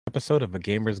episode of A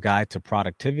Gamer's Guide to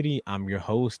Productivity. I'm your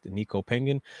host, Nico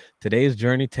Penguin. Today's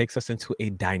journey takes us into a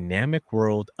dynamic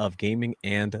world of gaming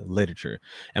and literature.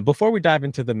 And before we dive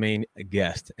into the main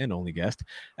guest and only guest,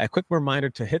 a quick reminder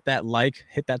to hit that like,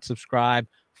 hit that subscribe,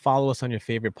 follow us on your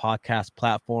favorite podcast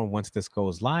platform once this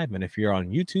goes live. And if you're on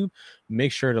YouTube,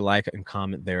 make sure to like and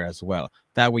comment there as well.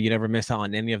 That way you never miss out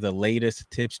on any of the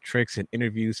latest tips, tricks, and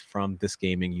interviews from this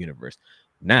gaming universe.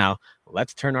 Now,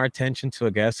 let's turn our attention to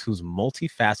a guest whose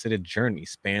multifaceted journey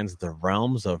spans the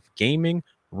realms of gaming,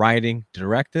 writing,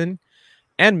 directing,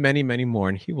 and many, many more.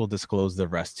 And he will disclose the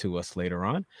rest to us later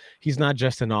on. He's not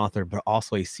just an author, but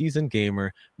also a seasoned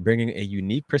gamer, bringing a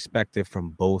unique perspective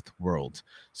from both worlds.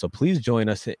 So please join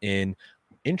us in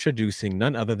introducing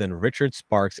none other than Richard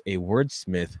Sparks, a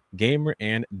wordsmith, gamer,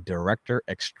 and director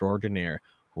extraordinaire,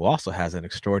 who also has an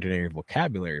extraordinary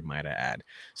vocabulary, might I add.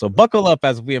 So buckle up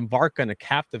as we embark on a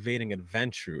captivating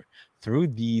adventure through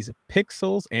these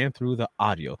pixels and through the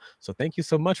audio. So thank you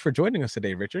so much for joining us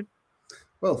today, Richard.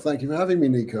 Well, thank you for having me,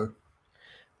 Nico.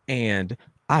 And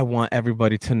I want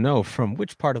everybody to know, from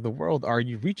which part of the world are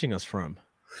you reaching us from?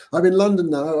 I'm in London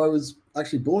now. I was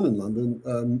actually born in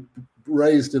London,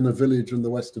 raised in a village in the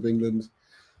west of England,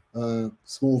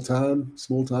 small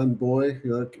town boy.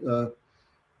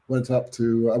 I went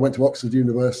to Oxford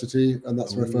University, and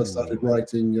that's where I first started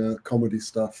writing comedy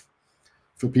stuff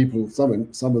for people.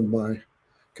 Some of my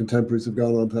contemporaries have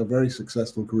gone on to have very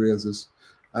successful careers as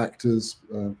actors,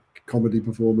 comedy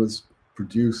performers,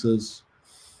 producers,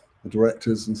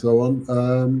 directors, and so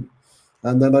on.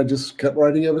 And then I just kept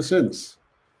writing ever since.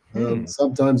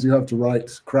 Sometimes you have to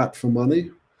write crap for money,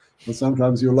 and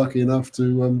sometimes you're lucky enough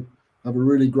to have a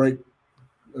really great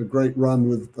run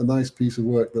with a nice piece of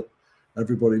work that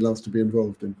everybody loves to be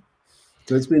involved in.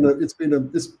 So it's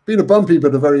been a bumpy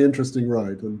but a very interesting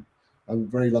ride, and I'm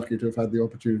very lucky to have had the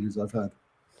opportunities I've had.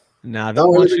 Now, I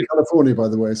live in California, by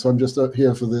the way, so I'm just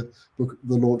here for the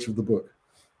launch of the book.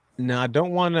 Now, I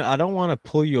don't want to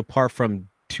pull you apart from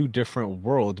two different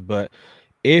worlds, but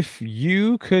if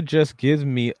you could just give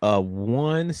me a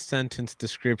one sentence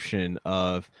description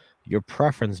of your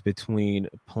preference between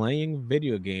playing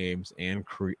video games and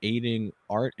creating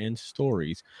art and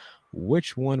stories,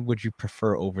 which one would you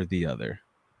prefer over the other?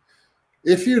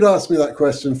 If you'd asked me that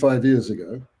question 5 years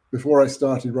ago, before I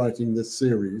started writing this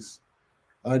series,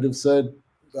 I'd have said,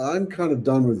 I'm kind of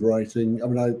done with writing. I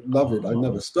mean, I love it. I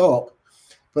never stop,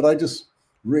 but I'd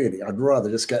rather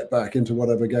just get back into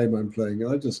whatever game I'm playing.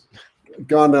 And I just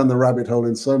gone down the rabbit hole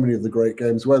in so many of the great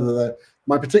games, whether they're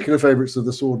my particular favorites are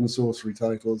the sword and sorcery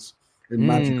titles in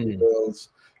magical worlds,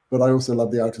 but I also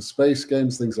love the outer space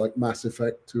games. Things like Mass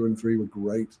Effect 2 and 3 were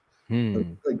great.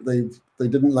 They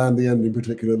didn't land the ending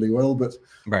particularly well, but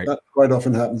that quite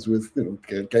often happens with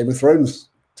Game of Thrones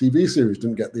TV series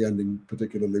didn't get the ending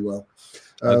particularly well.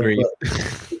 Agreed.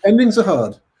 Endings are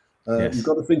hard. Yes. You've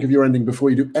got to think of your ending before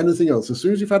you do anything else. As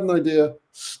soon as you've had an idea,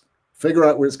 figure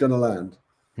out where it's going to land.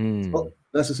 It's not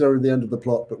necessarily the end of the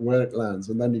plot, but where it lands,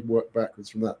 and then you work backwards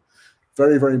from that.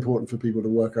 Very, very important for people to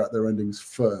work out their endings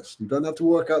first. You don't have to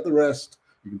work out the rest.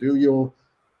 You can do your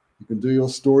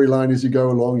storyline as you go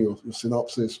along, your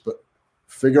synopsis, but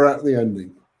figure out the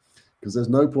ending, because there's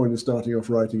no point in starting off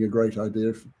writing a great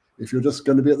idea if you're just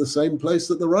going to be at the same place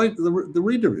that the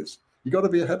reader is. You got to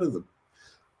be ahead of them,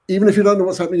 even if you don't know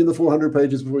what's happening in the 400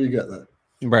 pages before you get there.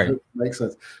 Right, makes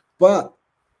sense. But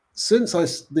since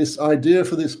this idea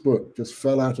for this book just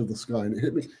fell out of the sky and it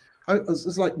hit me,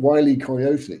 it's like Wile E.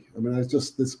 Coyote. I mean,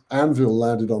 this anvil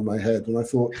landed on my head, and I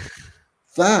thought,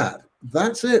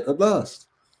 that's it at last.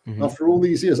 After all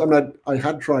these years, I mean, I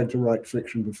had tried to write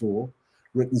fiction before,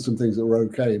 written some things that were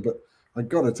okay, but I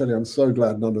got to tell you, I'm so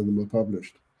glad none of them were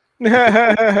published.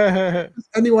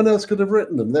 Anyone else could have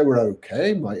written them. They were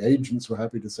okay. My agents were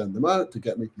happy to send them out to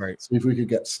get me, see if we could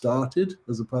get started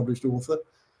as a published author.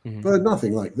 But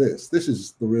nothing like this. This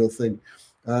is the real thing,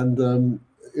 and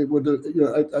it would,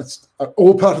 it's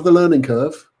all part of the learning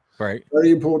curve. Right. Very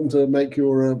important to make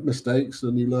your mistakes,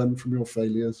 and you learn from your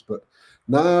failures. But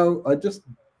now I just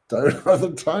don't have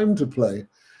the time to play.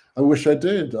 I wish I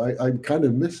did. I kind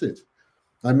of miss it.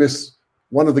 I miss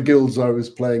one of the guilds I was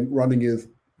running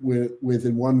with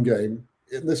in one game.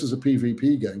 And this is a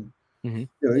PvP game.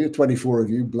 You're 24 of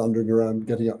you blundering around,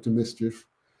 getting up to mischief.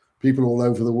 People all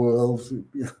over the world.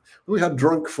 We had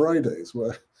drunk Fridays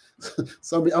where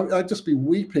I'd just be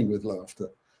weeping with laughter.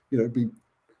 It'd be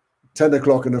 10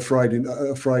 o'clock on a Friday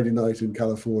night in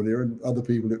California, and other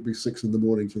people, it'd be 6 in the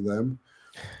morning to them.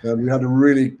 And we had a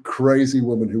really crazy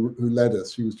woman who led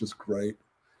us. She was just great.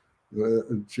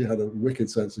 She had a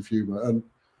wicked sense of humor. And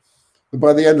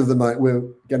by the end of the night, we're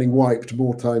getting wiped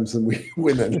more times than we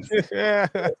win anything.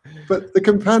 But the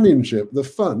companionship, the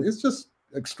fun, it's just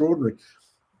extraordinary.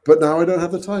 But now I don't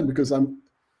have the time because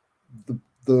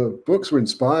the books were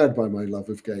inspired by my love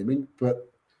of gaming. But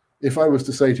if I was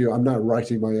to say to you, I'm now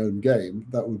writing my own game,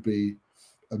 that would be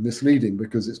misleading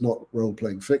because it's not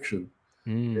role-playing fiction.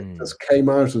 It just came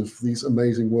out of these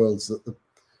amazing worlds that the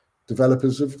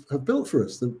developers have built for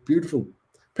us, the beautiful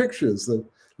pictures, the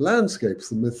landscapes,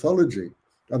 the mythology.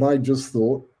 And I just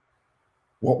thought,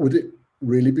 what would it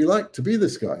really be like to be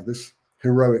this guy, this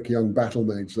heroic young battle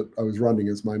mage that I was running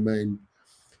as my main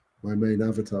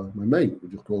avatar, we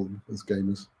just call them as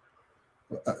gamers.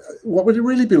 What would it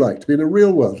really be like to be in a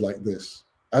real world like this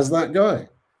as that guy?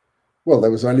 Well,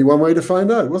 there was only one way to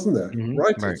find out, wasn't there?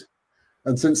 Write it.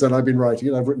 And since then, I've been writing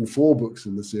it. I've written 4 books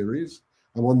in the series.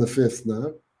 I'm on the 5th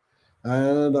now.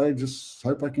 And I just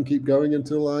hope I can keep going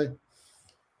until I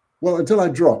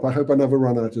drop. I hope I never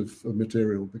run out of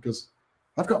material because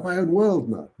I've got my own world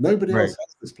now. Nobody else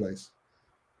has this place.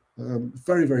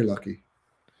 Very, very lucky.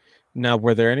 Now,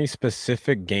 were there any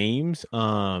specific games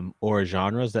or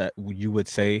genres that you would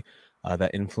say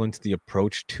that influenced the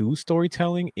approach to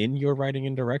storytelling in your writing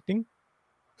and directing?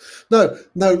 No.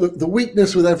 Look, the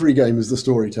weakness with every game is the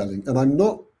storytelling, and I'm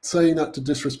not saying that to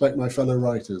disrespect my fellow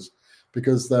writers,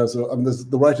 because there's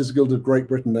the Writers Guild of Great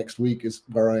Britain next week is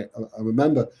where I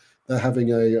remember they're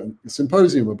having a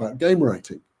symposium about game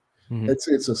writing. It's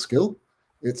a skill,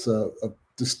 it's a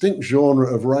distinct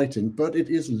genre of writing, but it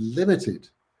is limited.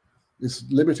 It's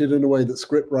limited in a way that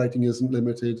script writing isn't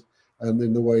limited, and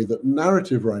in the way that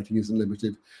narrative writing isn't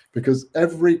limited, because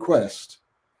every quest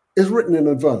is written in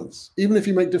advance. Even if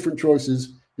you make different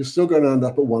choices, you're still going to end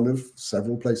up at one of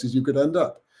several places you could end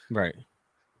up. Right.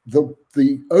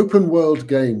 The open world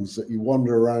games that you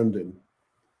wander around in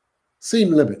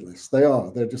seem limitless. They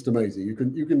are. They're just amazing. You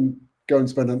can go and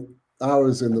spend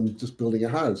hours in them just building a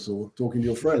house or talking to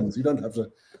your friends. You don't have to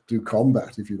do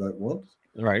combat if you don't want.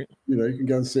 Right. You can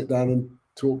go and sit down and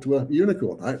talk to a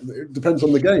unicorn. It depends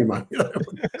on the game.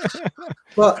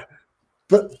 But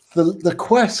the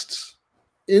quests,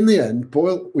 in the end,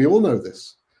 we all know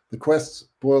this. The quests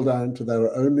boil down to there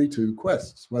are only 2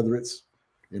 quests, whether it's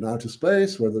in outer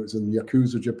space, whether it's in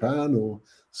Yakuza Japan or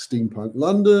steampunk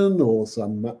London or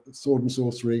some sword and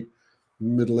sorcery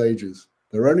Middle Ages.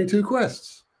 There are only 2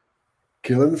 quests.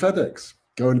 Kill and FedEx.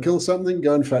 Go and kill something,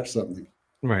 go and fetch something.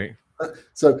 Right.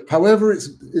 So however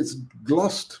it's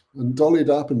glossed and dollied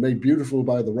up and made beautiful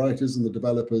by the writers and the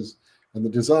developers and the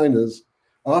designers,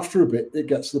 after a bit, it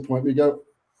gets to the point where you go,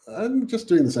 I'm just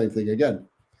doing the same thing again.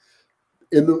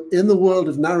 In the world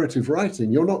of narrative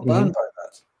writing, you're not bound by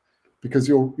that, because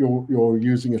you're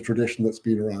using a tradition that's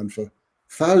been around for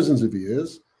thousands of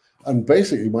years. And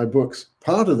basically my books,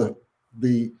 part of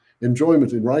the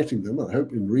enjoyment in writing them, I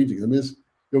hope in reading them, is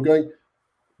you're going,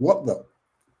 what the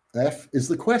F is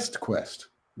the quest?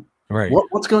 Right.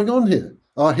 What's going on here?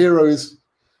 Our hero is,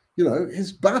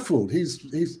 he's baffled. He's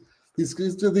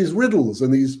these riddles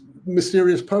and these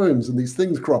mysterious poems and these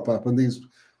things crop up and these,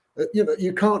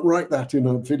 you can't write that in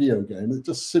a video game. It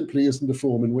just simply isn't a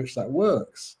form in which that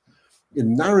works.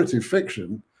 In narrative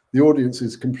fiction, the audience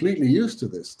is completely used to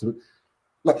this.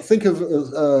 Think of a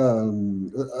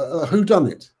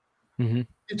whodunit. You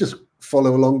just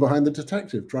follow along behind the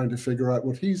detective, trying to figure out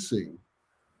what he's seeing.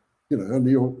 And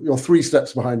you're 3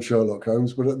 steps behind Sherlock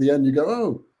Holmes, but at the end you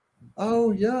go,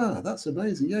 oh yeah, that's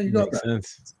amazing. Yeah, you got that.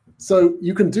 Sense. So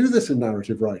you can do this in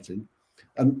narrative writing,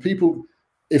 and people,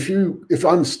 if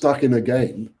I'm stuck in a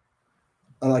game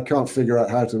and I can't figure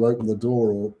out how to open the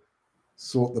door or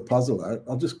sort the puzzle out,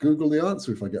 I'll just Google the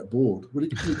answer if I get bored. Well,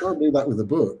 you can't do that with a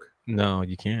book. No,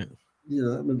 you can't.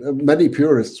 Many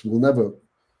purists will never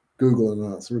Google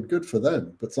an answer, and good for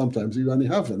them. But sometimes you only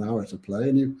have an hour to play,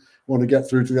 and you want to get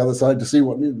through to the other side to see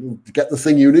to get the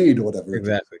thing you need or whatever.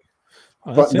 Exactly.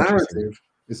 Oh, but narrative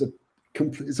is a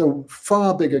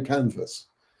far bigger canvas,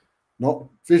 not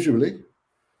visually,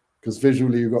 because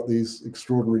visually you've got these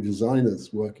extraordinary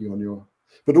designers working on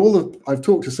but I've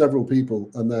talked to several people,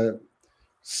 and they're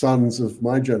sons of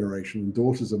my generation and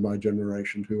daughters of my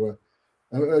generation who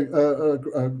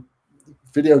are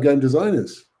video game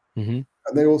designers. And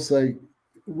they all say,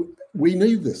 we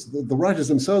need this. The writers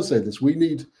themselves say this.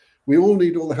 We all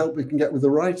need all the help we can get with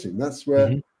the writing. That's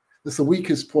where that's the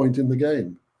weakest point in the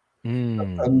game.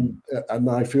 And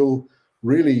I feel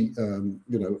really, I'm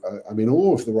in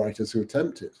awe of the writers who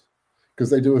attempt it, because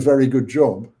they do a very good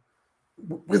job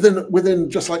within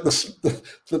just like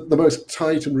the most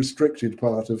tight and restricted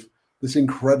part of this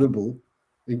incredible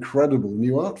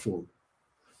new art form.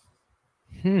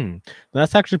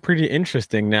 That's actually pretty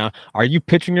interesting. Now, are you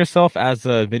pitching yourself as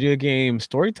a video game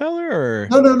storyteller or?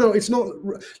 No. It's not.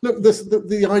 Look,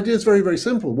 the idea is very, very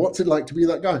simple. What's it like to be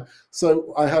that guy?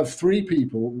 So I have three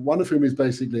people, one of whom is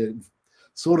basically a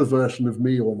sort of version of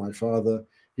me or my father.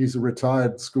 He's a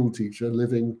retired school teacher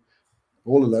living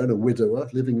all alone, a widower,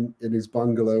 living in his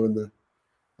bungalow on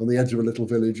the edge of a little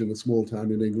village in a small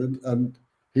town in England. And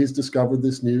he's discovered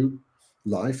this new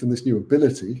life and this new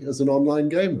ability as an online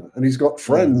gamer. And he's got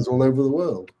friends all over the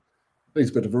world.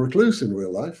 He's a bit of a recluse in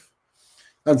real life.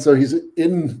 And so he's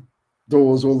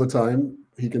indoors all the time.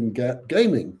 He can get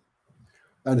gaming.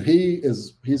 And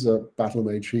he's a battle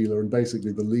mage healer and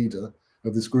basically the leader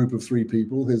of this group of three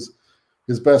people.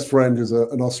 His best friend is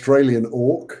an Australian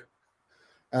orc,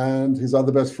 and his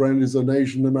other best friend is an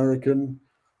Asian American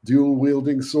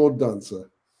dual-wielding sword dancer.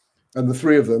 And the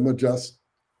three of them are just,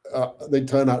 they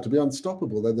turn out to be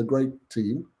unstoppable. They're the great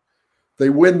team. They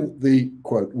win the,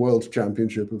 quote, World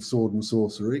Championship of Sword and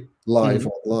Sorcery live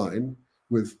online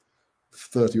with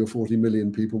 30 or 40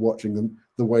 million people watching them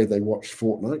the way they watched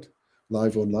Fortnite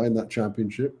live online, that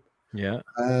championship. Yeah.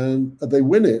 And they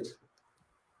win it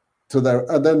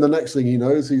and then the next thing he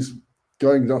knows, he's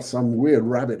going down some weird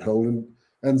rabbit hole and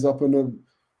ends up in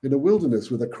a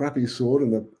wilderness with a crappy sword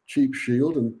and a cheap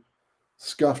shield and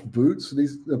scuffed boots. And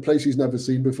he's a place he's never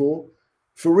seen before,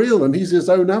 for real. And he's his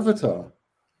own avatar.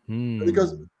 And he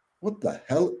goes, what the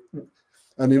hell?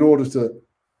 And in order to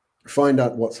find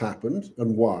out what's happened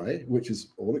and why, which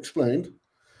is all explained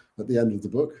at the end of the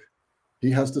book,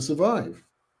 he has to survive.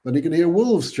 And he can hear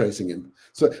wolves chasing him.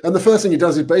 So, and the first thing he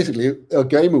does is basically, a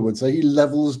gamer would say, he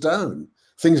levels down.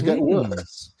 Things get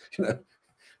worse. You know,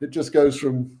 it just goes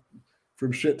from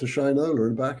shit to Shinola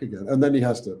and back again. And then he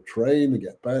has to train and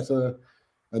get better.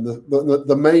 And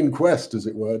the main quest, as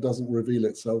it were, doesn't reveal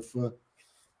itself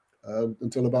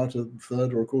until about a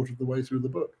third or a quarter of the way through the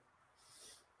book.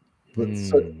 But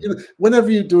so, you know, whenever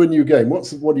you do a new game, what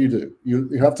do?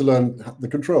 You have to learn the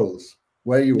controls,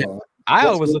 where you are. I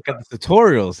always look at the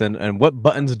tutorials and what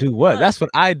buttons do what. That's what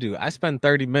I do. I spend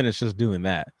 30 minutes just doing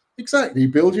that. Exactly. You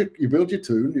build your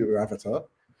toon, your avatar.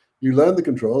 You learn the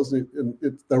controls, and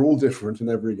they're all different in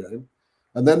every game.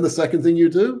 And then the second thing you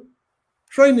do,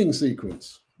 training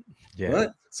sequence. Yeah. Right.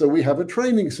 So we have a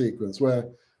training sequence where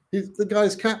the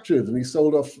guy's captured and he's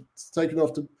taken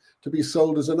off to be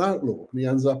sold as an outlaw. And he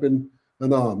ends up in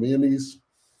an army and he's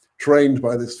trained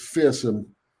by this fearsome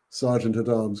sergeant at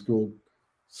arms called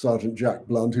Sergeant Jack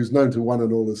Blunt, who's known to one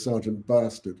and all as Sergeant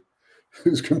Bastard,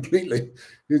 who's you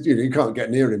can't get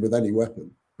near him with any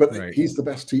weapon. But he's the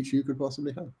best teacher you could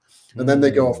possibly have. And then they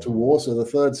go off to war. So the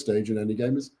third stage in any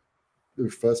game is the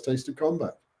first taste of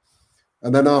combat.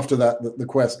 And then after that, the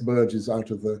quest merges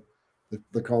out of the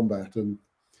combat. And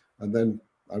then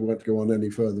I won't go on any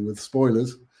further with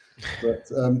spoilers. But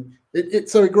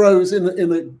it grows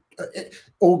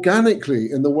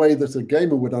organically in the way that a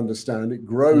gamer would understand. It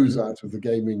grows out of the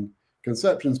gaming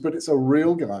conceptions, but it's a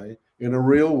real guy in a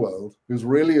real world who's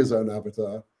really his own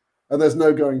avatar, and there's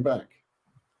no going back.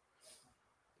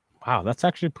 Wow, that's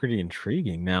actually pretty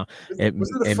intriguing. Now,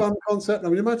 was it a fun concept? I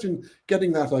mean, imagine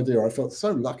getting that idea. I felt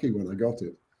so lucky when I got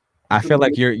it. I feel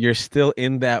like you're still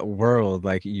in that world,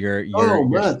 like you're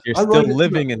still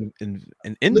living in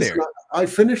there. I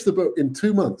finished the book in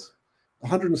 2 months,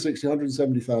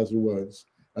 170,000 words,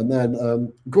 and then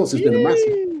of course it's been a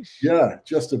massive,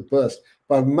 just a burst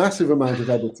by a massive amount of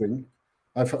editing.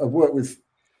 I've worked with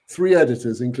 3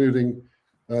 editors, including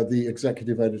the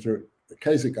executive editor at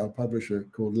Kasich, our publisher,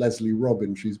 called Leslie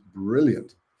Robin. She's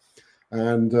brilliant,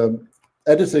 and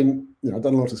editing. I've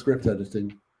done a lot of script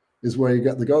editing. Is where you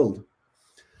get the gold.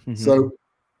 So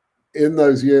in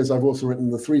those years, I've also written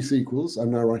the 3 sequels.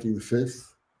 I'm now writing the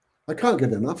 5th. I can't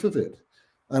get enough of it.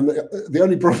 And the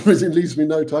only problem is it leaves me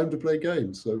no time to play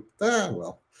games. So,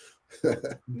 well.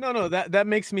 No, that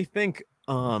makes me think,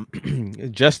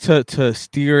 just to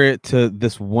steer it to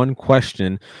this one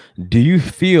question, do you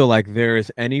feel like there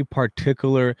is any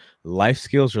particular life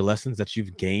skills or lessons that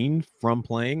you've gained from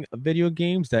playing video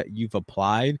games that you've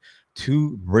applied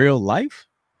to real life?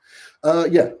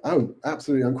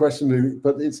 Absolutely, unquestionably.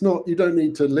 But it's not. You don't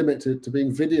need to limit it to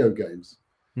being video games.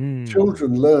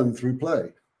 Children learn through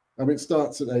play. I mean, it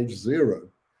starts at age 0.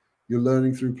 You're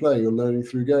learning through play. You're learning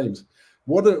through games.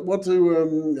 What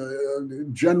do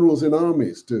generals in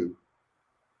armies do?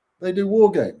 They do war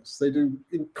games. They do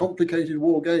complicated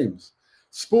war games.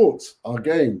 Sports are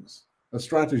games, are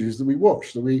strategies that we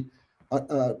watch, that we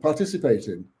participate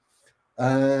in.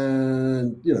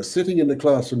 And sitting in the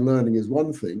classroom learning is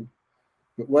one thing.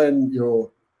 But when you're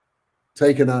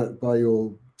taken out by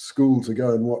your school to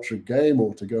go and watch a game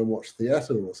or to go and watch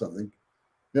theatre or something,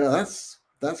 that's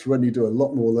that's when you do a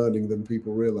lot more learning than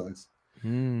people realize.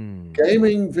 Hmm.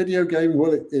 Gaming, video game,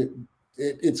 well,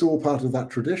 it's all part of that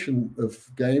tradition of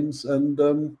games.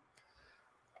 And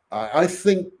I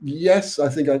think, yes, I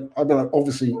mean,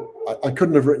 obviously, I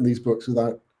couldn't have written these books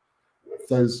without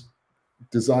those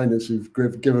designers who've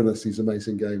given us these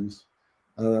amazing games.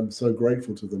 And I'm so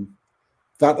grateful to them.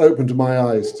 That opened my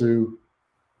eyes to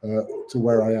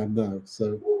where I am now.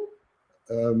 So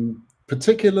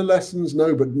particular lessons,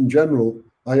 no, but in general,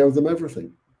 I owe them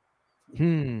everything.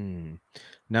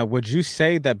 Now, would you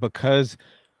say that because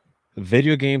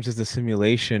video games is a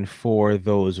simulation for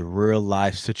those real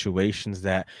life situations,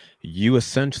 that you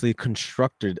essentially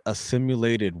constructed a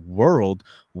simulated world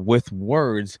with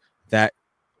words that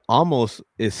almost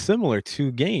is similar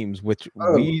to games, which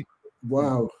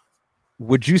wow.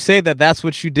 Would you say that that's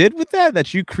what you did with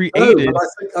that you created? No,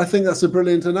 but I think that's a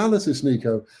brilliant analysis,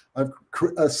 Nico.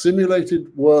 A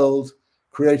simulated world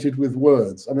created with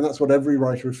words. I mean, that's what every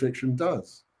writer of fiction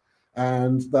does.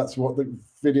 And that's what the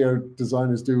video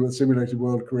designers do, a simulated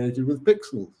world created with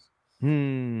pixels.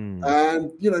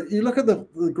 And, you know, you look at the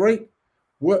great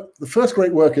work, the first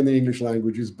great work in the English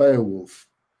language is Beowulf.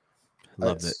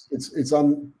 Loved it.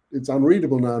 It's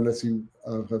unreadable now unless you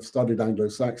have studied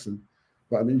Anglo-Saxon.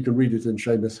 But I mean, you can read it in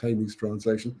Seamus Heaney's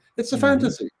translation. It's a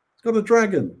fantasy. It's got a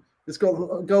dragon. It's got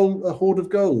a hoard of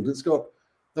gold. It's got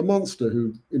a monster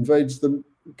who invades them,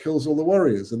 kills all the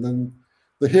warriors, and then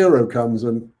the hero comes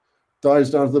and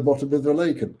dives down to the bottom of the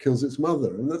lake and kills its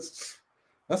mother. And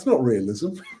that's not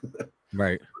realism.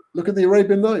 Right. Look at the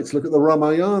Arabian Nights. Look at the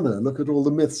Ramayana. Look at all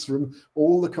the myths from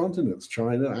all the continents: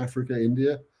 China, Africa,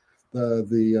 India,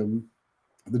 the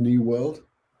New World.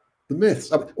 The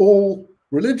myths, all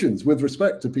religions, with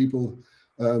respect to people.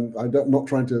 I'm not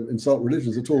trying to insult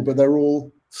religions at all, but they're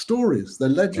all stories. They're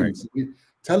legends that we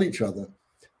tell each other.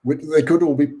 They could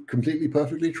all be completely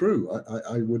perfectly true.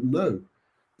 I wouldn't know,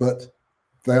 but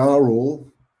they are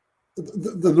all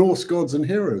the Norse gods and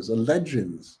heroes are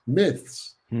legends,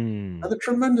 myths, and they're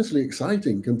tremendously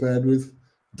exciting compared with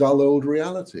dull old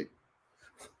reality.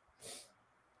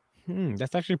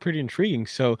 That's actually pretty intriguing.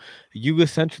 So you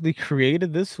essentially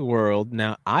created this world.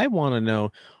 Now I want to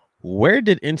know, where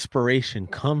did inspiration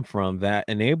come from that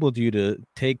enabled you to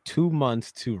take 2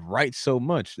 months to write so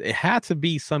much? It had to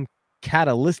be some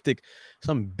catalytic,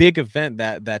 some big event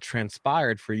that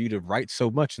transpired for you to write so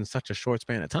much in such a short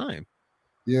span of time.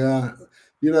 Yeah,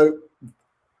 you know,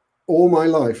 all my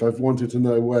life I've wanted to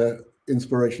know where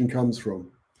inspiration comes from.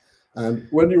 And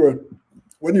when you're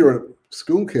a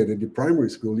school kid in your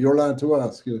primary school, you're allowed to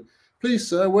ask, you know, please,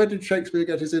 sir, where did Shakespeare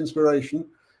get his inspiration?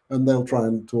 And they'll try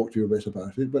and talk to you a bit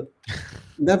about it, but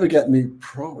never get any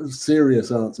serious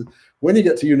answers. When you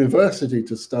get to university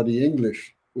to study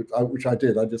English, which I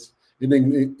did, I just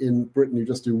in Britain you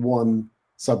just do one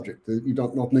subject. You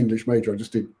don't, not an English major. I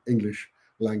just did English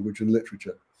language and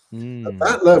literature. At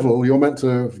that level, you're meant to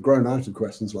have grown out of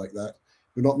questions like that.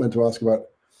 You're not meant to ask about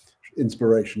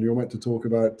inspiration. You're meant to talk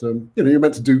about, you're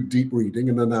meant to do deep reading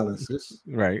and analysis,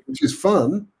 right? Which is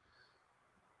fun.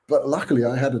 But luckily,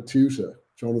 I had a tutor,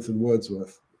 Jonathan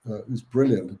Wordsworth, who's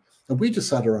brilliant, and we just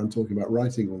sat around talking about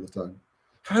writing all the time.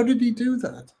 How did he do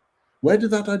that? Where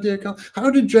did that idea come? How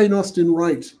did Jane Austen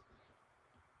write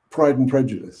Pride and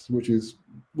Prejudice, which is,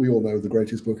 we all know, the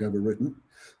greatest book ever written?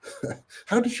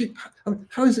 How did she? I mean,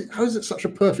 how is it such a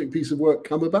perfect piece of work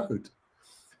come about?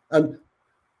 And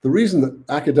the reason that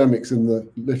academics in the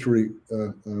literary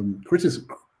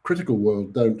critical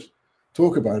world don't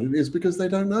talk about it is because they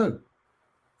don't know.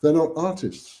 They're not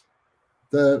artists.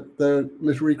 They're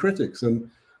literary critics, and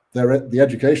the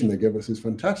education they give us is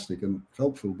fantastic and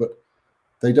helpful, but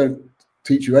they don't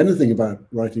teach you anything about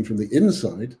writing from the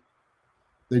inside.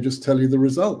 They just tell you the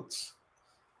results,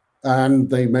 and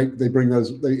they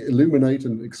illuminate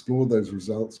and explore those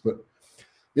results. But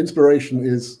inspiration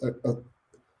is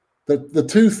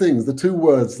the two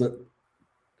words that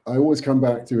I always come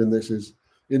back to in this is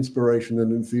inspiration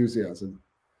and enthusiasm.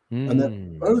 And they're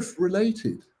both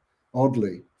related,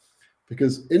 oddly,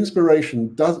 because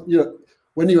inspiration does,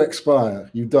 when you expire,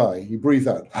 you die, you breathe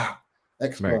out,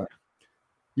 expire. Right.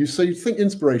 You think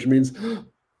inspiration means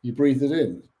you breathe it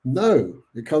in. No,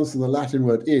 it comes from the Latin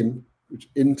word in, which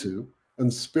into,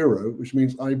 and spiro, which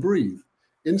means I breathe.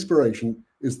 Inspiration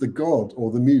is the god or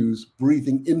the muse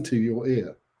breathing into your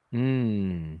ear.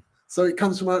 So it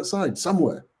comes from outside,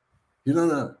 somewhere. You don't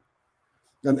know.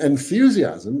 And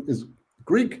enthusiasm is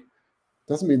Greek.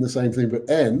 Doesn't mean the same thing, but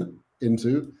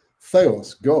into,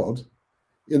 theos, God.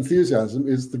 Enthusiasm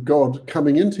is the God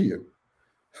coming into you.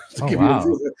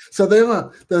 So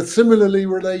they're similarly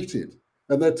related.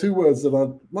 And they're two words that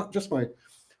are not just my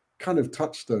kind of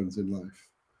touchstones in life.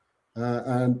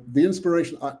 And the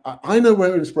inspiration, I know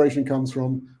where inspiration comes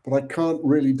from, but I can't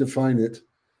really define it.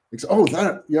 It's, oh,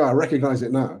 that, yeah, I recognize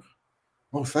it now.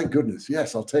 Oh, thank goodness.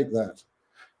 Yes, I'll take that.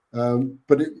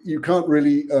 But you can't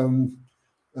really pin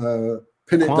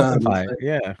it down. Quantify,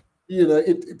 yeah. You know,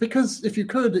 because if you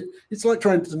could, it's like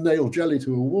trying to nail jelly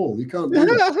to a wall. You can't do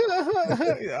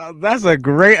that. That's a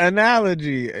great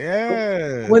analogy.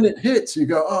 Yeah. When it hits, you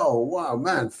go, oh, wow,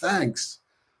 man, thanks.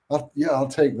 I'll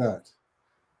take that.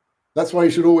 That's why you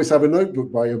should always have a notebook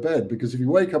by your bed, because if you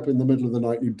wake up in the middle of the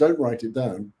night and you don't write it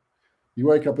down, you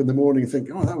wake up in the morning and think,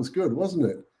 oh, that was good, wasn't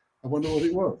it? I wonder what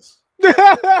it was.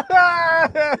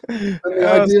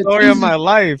 Story of my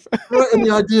life. Right, and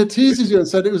the idea teases you and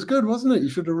said it was good, wasn't it? You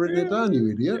should have written it down, you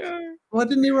idiot. Yeah. Why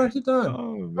didn't you write it down?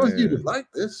 Oh, you'd have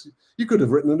liked this. You could have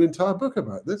written an entire book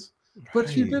about this,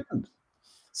 but you didn't.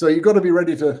 So you've got to be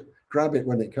ready to grab it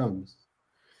when it comes.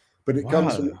 But it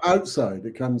comes from outside.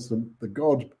 It comes from the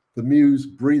God, the muse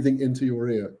breathing into your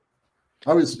ear.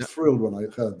 I was thrilled when I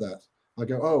heard that. I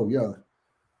go, oh, yeah.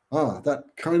 That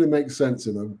kind of makes sense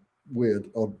in a weird,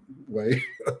 odd way.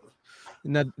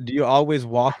 Now, do you always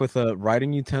walk with a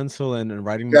writing utensil and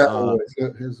writing? Yeah, always.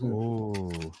 Here's a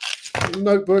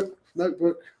notebook,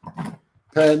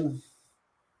 pen.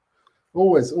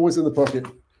 Always in the pocket.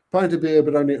 Pint of beer,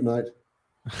 but only at night.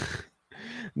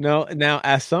 No. Now,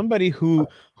 as somebody who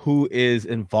is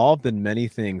involved in many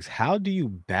things, how do you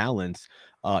balance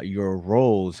your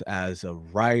roles as a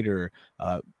writer?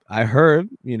 I heard,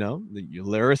 you know, you're a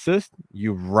lyricist,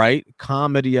 you write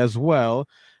comedy as well,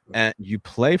 and you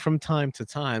play from time to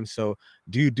time. So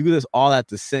do you do this all at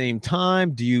the same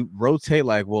time? Do you rotate,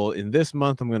 like, well, in this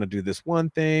month, I'm going to do this one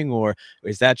thing? Or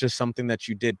is that just something that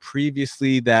you did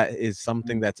previously that is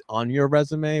something that's on your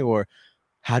resume? Or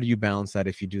how do you balance that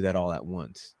if you do that all at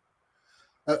once?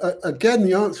 Again,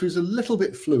 the answer is a little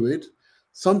bit fluid.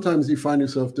 Sometimes you find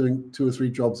yourself doing 2 or 3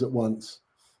 jobs at once.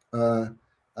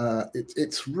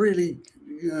 It's really,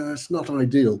 it's not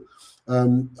ideal.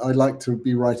 I like to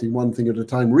be writing one thing at a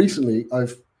time. Recently,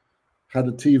 I've had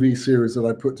a TV series that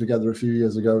I put together a few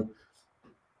years ago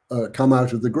come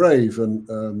out of the grave,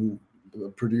 and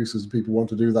producers and people want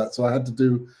to do that. So I had to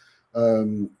do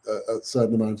a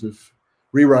certain amount of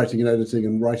rewriting and editing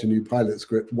and write a new pilot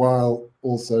script while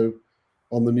also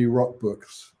on the new rock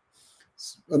books.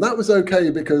 And that was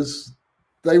okay because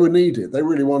they were needed. They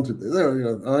really wanted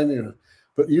it.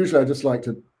 But usually I just like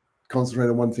to concentrate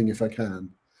on one thing if I can.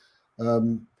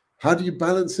 How do you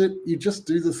balance it? You just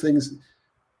do the things,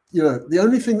 the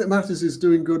only thing that matters is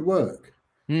doing good work.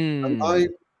 And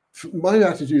my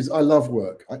attitude is I love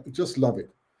work. I just love it.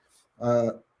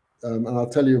 And I'll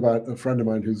tell you about a friend of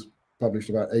mine who's published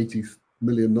about 80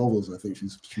 million novels, I think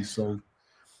she's sold.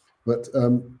 But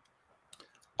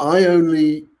I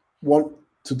only want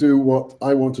to do what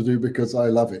I want to do because I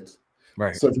love it.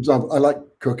 Right. So, for example, I like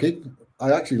cooking.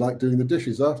 I actually like doing the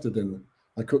dishes after dinner.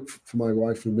 I cook for my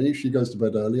wife and me. She goes to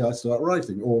bed early. I start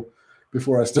writing. Or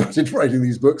before I started writing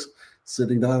these books,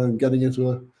 sitting down and getting into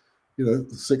a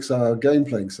 6-hour game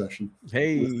playing session.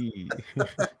 Hey.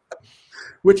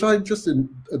 Which I just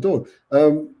adored.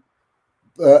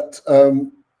 But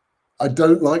I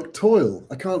don't like toil.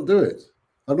 I can't do it.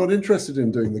 I'm not interested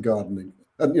in doing the gardening.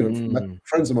 And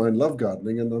friends of mine love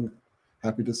gardening, and I'm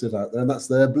happy to sit out there, and that's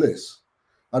their bliss.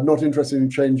 I'm not interested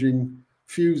in changing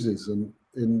fuses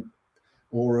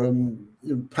or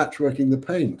patchworking the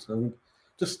paint. It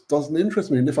just doesn't interest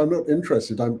me. And if I'm not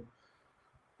interested, I'm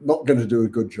not going to do a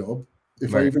good job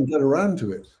if I even get around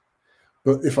to it.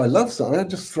 But if I love something, I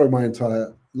just throw my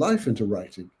entire life into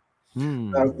writing.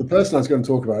 Now, the person I was going to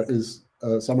talk about is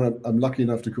someone I'm lucky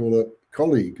enough to call a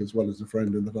colleague as well as a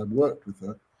friend, in that I've worked with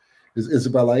her, is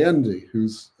Isabel Allende,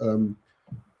 who's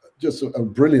just a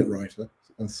brilliant writer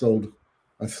and sold,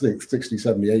 I think, 60,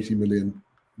 70, 80 million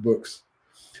books.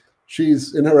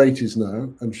 She's in her 80s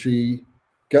now, and she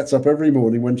gets up every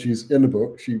morning when she's in a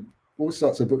book. She always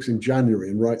starts her books in January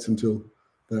and writes until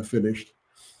they're finished.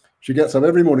 She gets up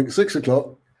every morning at 6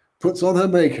 o'clock, puts on her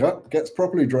makeup, gets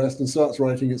properly dressed, and starts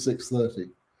writing at 6:30.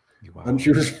 Wow. And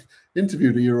she was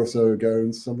interviewed a year or so ago,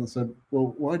 and someone said,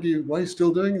 well, why are you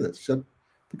still doing this? She said,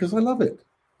 because I love it.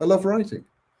 I love writing.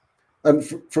 And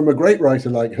from a great writer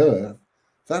like her,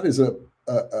 that is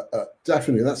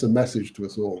definitely, that's a message to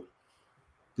us all.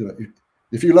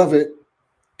 If you love it,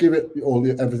 give it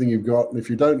everything you've got. And if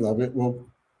you don't love it, well,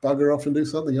 bugger off and do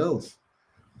something else.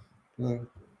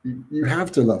 You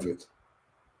have to love it.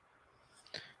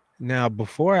 Now,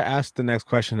 before I ask the next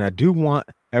question, I do want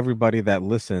everybody that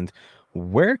listened,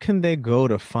 where can they go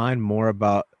to find more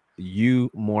about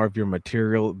you, more of your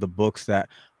material, the books that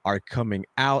are coming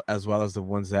out, as well as the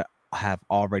ones that have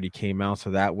already came out, so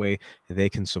that way they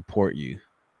can support you?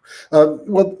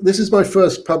 Well, this is my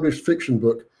first published fiction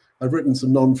book. I've written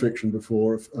some non-fiction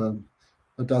before,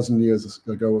 a dozen years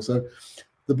ago or so.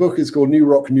 The book is called New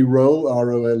Rock, New Role,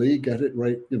 ROLE. Get it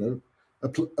right? You know,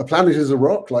 a planet is a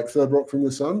rock, like Third Rock from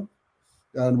the Sun,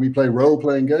 and we play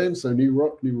role-playing games. So New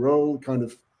Rock, New Role kind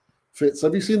of fits.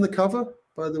 Have you seen the cover,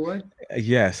 by the way?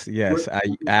 Yes. I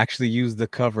actually used the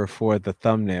cover for the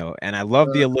thumbnail, and I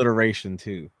love the alliteration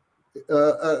too.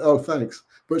 Oh, thanks.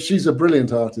 But she's a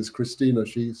brilliant artist, Christina.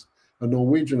 She's a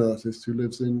Norwegian artist who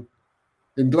lives in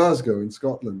Glasgow, in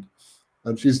Scotland.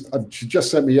 And she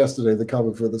just sent me yesterday the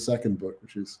cover for the second book,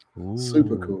 which is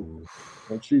super cool.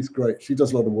 And she's great. She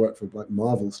does a lot of work for like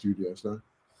Marvel Studios now.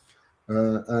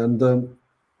 How do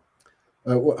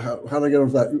I get on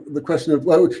that? The question of,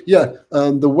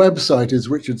 the website is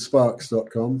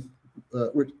richardsparks.com,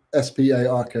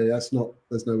 SPARKS,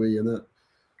 there's no E in it.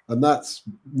 And that's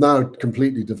now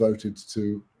completely devoted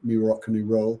to New Rock, New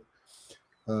Role.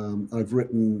 I've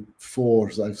written 4,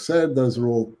 as I've said. Those are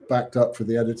all backed up for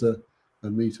the editor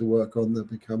and me to work on. They'll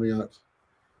be coming out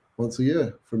once a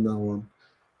year from now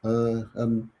on.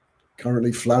 And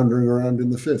currently floundering around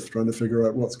in the 5th, trying to figure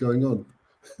out what's going on.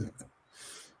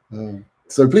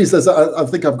 So please, I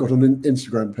think I've got an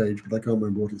Instagram page, but I can't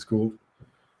remember what it's called.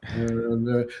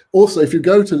 And also, if you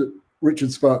go to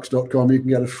richardsparks.com, you can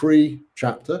get a free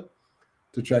chapter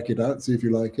to check it out, see if you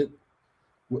like it.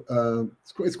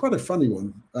 It's quite a funny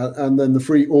one. And then the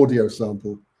free audio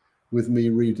sample with me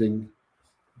reading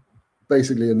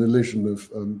basically an elision of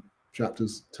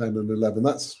chapters 10 and 11.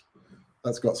 That's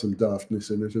got some daftness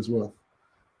in it as well.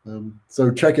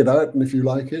 So check it out, and if you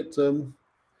like it,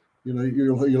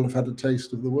 you'll have had a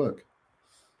taste of the work.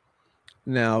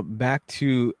 Now, back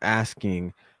to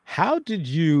asking, how did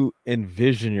you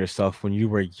envision yourself when you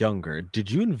were younger?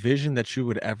 Did you envision that you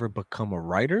would ever become a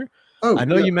writer? Oh, I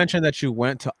know you mentioned that you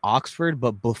went to Oxford,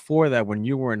 but before that, when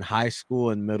you were in high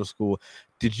school and middle school,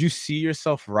 did you see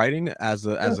yourself writing as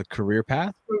a career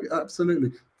path?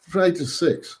 Absolutely. From age of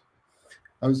 6,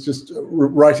 I was just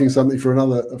writing something for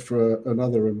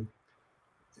another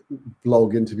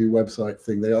blog interview website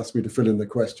thing. They asked me to fill in the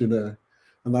questionnaire,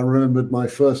 and I remembered my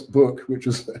first book, which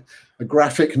was a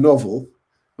graphic novel.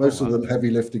 Most of the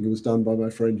heavy lifting was done by my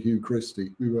friend Hugh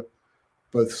Christie. We were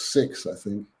both 6, I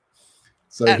think.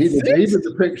 So he did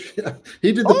the picture.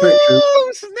 He did the pictures.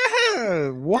 Oh,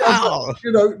 snap! Wow!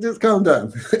 Yeah, just calm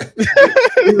down.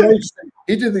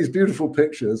 He did these beautiful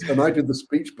pictures, and I did the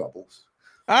speech bubbles.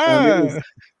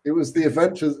 It was the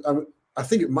adventures. I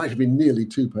think it might have been nearly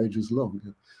 2 pages long.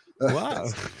 Wow!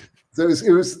 So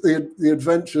it was the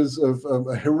adventures of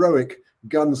a heroic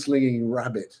gunslinging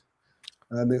rabbit,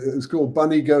 and it was called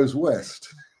Bunny Goes West.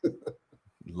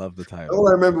 Love the title. All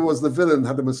I remember was the villain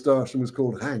had a moustache and was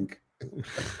called Hank.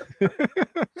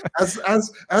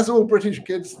 as all British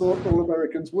kids thought all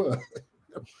Americans were.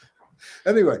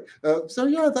 Anyway,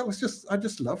 that was I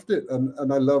just loved it,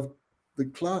 and I loved the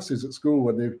classes at school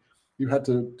when you had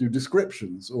to do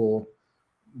descriptions or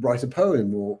write a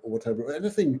poem or whatever,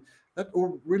 anything that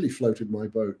all really floated my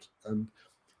boat. And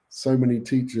so many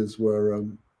teachers were,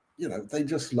 they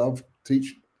just loved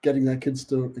getting their kids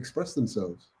to express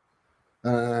themselves.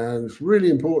 And it's really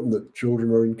important that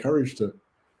children are encouraged to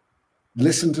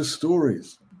listen to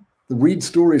stories, read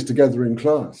stories together in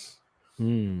class,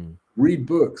 read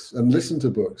books and listen to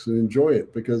books and enjoy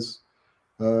it, because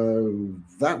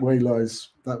that way lies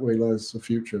the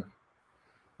future.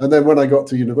 And then when I got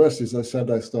to university, as I said,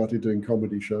 I started doing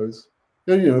comedy shows.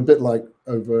 A bit like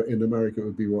over in America, it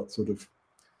would be what sort of,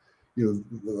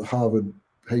 the Harvard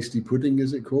Hasty Pudding,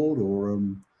 is it called, or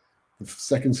the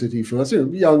Second City First?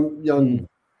 Young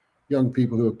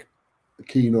people who are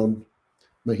keen on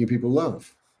making people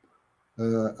laugh,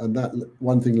 and that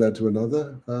one thing led to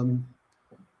another. And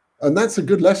that's a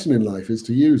good lesson in life, is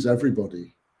to use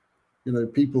everybody.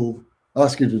 People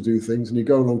ask you to do things, and you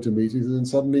go along to meetings, and then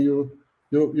suddenly you're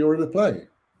in a play,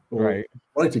 or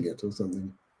writing it or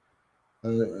something.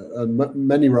 And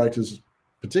many writers,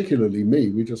 particularly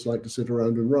me, we just like to sit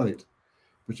around and write,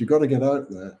 but you've got to get out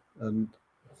there. And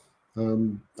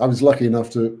I was lucky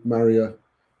enough to marry a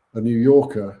New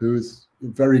Yorker who is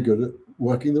very good at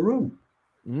working the room.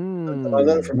 And I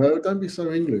learned from her, don't be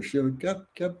so English. Get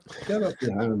up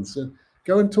your hands and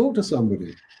go and talk to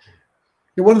somebody.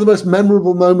 One of the most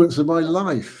memorable moments of my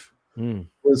life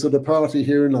was at a party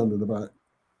here in London about,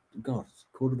 a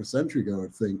quarter of a century ago, I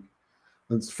think.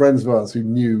 And friends of ours who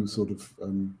knew sort of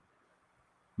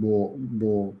more,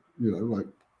 like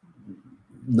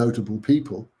notable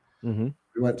people. We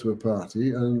went to a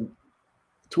party, and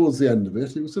towards the end of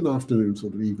it, it was an afternoon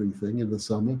sort of evening thing in the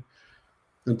summer.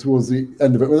 And towards the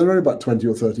end of it, when there were only about 20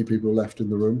 or 30 people left in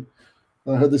the room,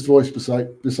 I heard this voice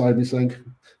beside me saying,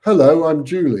 "Hello, I'm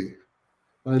Julie."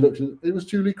 And I looked at it, it was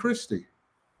Julie Christie.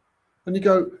 And you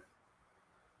go,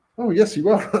 "Oh, yes, you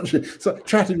are, aren't you?" So I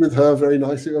chatted with her very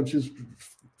nicely, and she's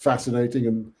fascinating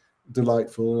and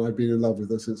delightful. And I've been in love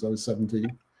with her since I was 17.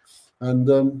 And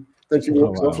then she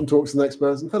walks off and talks to the next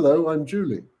person. "Hello, I'm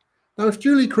Julie." Now, if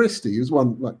Julie Christie, who's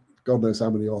won like God knows how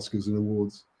many Oscars and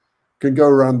awards, can go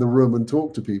around the room and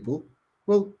talk to people,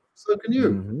 well, so can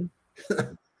you.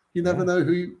 Mm-hmm. You never know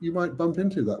who you might bump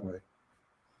into that way,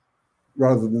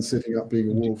 rather than sitting up being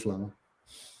a wallflower.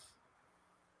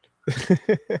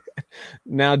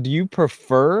 Now, do you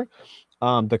prefer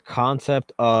the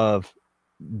concept of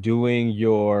doing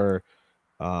your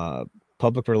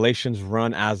public relations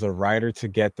run as a writer to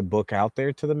get the book out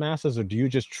there to the masses, or do you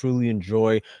just truly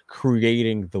enjoy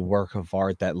creating the work of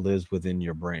art that lives within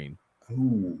your brain?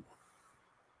 Ooh.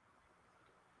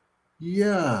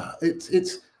 Yeah,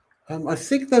 it's. I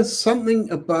think there's something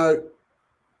about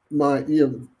my,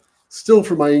 still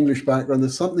from my English background,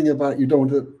 there's something about you don't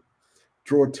want to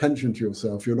draw attention to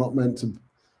yourself. You're not meant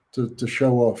to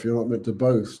show off. You're not meant to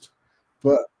boast,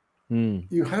 but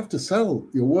you have to sell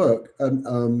your work.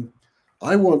 And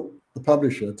I want the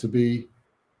publisher to be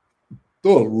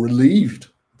relieved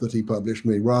that he published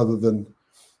me, rather than,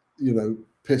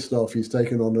 pissed off he's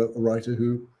taken on a writer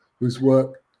whose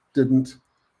work didn't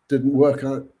work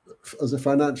out as a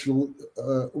financial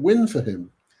win for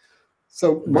him.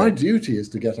 So my duty is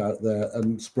to get out there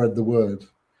and spread the word.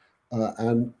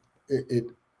 And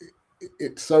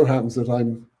it so happens that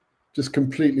I'm just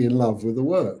completely in love with the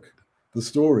work, the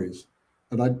stories.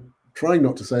 And I'm trying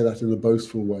not to say that in a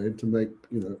boastful way, to make,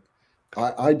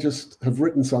 I just have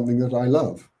written something that I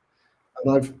love.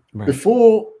 And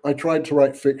before I tried to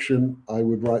write fiction, I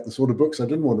would write the sort of books I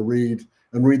didn't want to read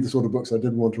and read the sort of books I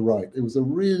didn't want to write. It was a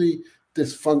really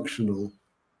dysfunctional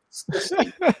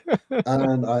system.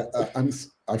 And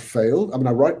I failed. I mean,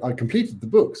 I completed the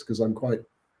books because I'm quite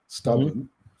stubborn,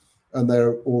 and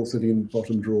they're all sitting in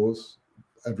bottom drawers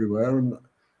everywhere, and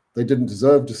they didn't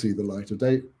deserve to see the light of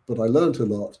day, but I learned a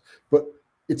lot. But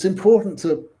it's important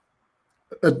to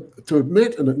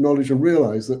admit and acknowledge and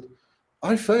realize that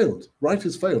I failed.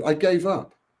 Writers failed. I gave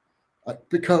up.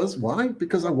 Because why?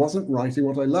 Because I wasn't writing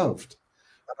what I loved.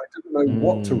 And I didn't know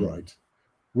what to write.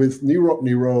 With New Rock,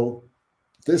 New Roll,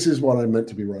 this is what I'm meant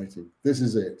to be writing. This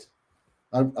is it.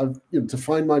 To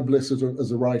find my bliss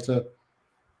as a writer,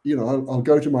 I'll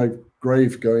go to my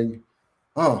grave going,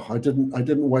 "Oh, I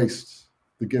didn't waste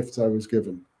the gifts I was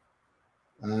given."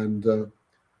 And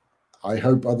I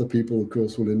hope other people, of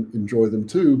course, will enjoy them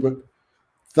too, but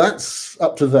that's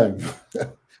up to them.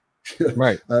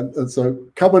 Right. And so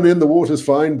coming in, the water's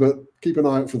fine, but keep an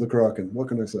eye out for the Kraken. What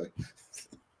can I say?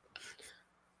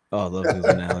 Oh, I love those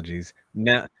analogies.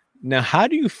 Now, how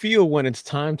do you feel when it's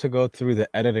time to go through the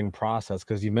editing process?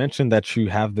 Because you mentioned that you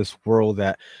have this world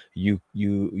that you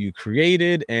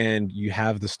created, and you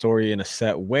have the story in a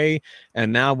set way.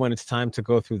 And now when it's time to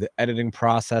go through the editing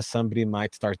process, somebody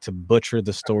might start to butcher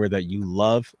the story that you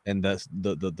love and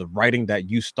the writing that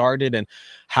you started. And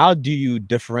how do you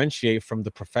differentiate from the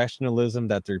professionalism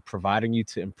that they're providing you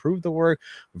to improve the work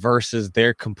versus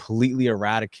they're completely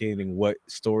eradicating what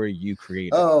story you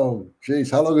created? Oh, geez.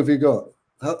 How long have you got?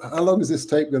 How long is this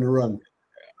tape going to run?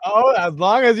 Oh, as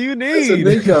long as you need. So,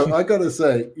 Nico, I got to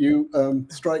say, you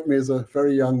strike me as a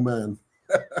very young man.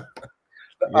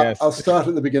 Yes. I'll start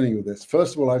at the beginning with this.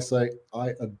 First of all, I say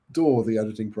I adore the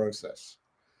editing process.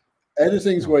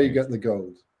 Editing's where you get the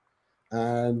gold.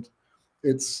 And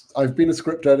I've been a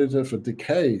script editor for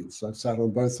decades. I've sat on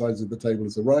both sides of the table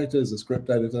as a writer, as a script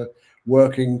editor,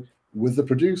 working with the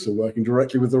producer, working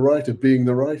directly with the writer, being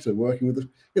the writer, working with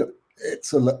the,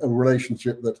 it's a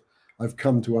relationship that I've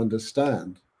come to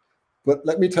understand. But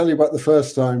let me tell you about the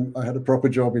first time I had a proper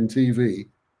job in TV,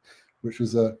 which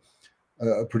was a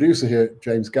producer here,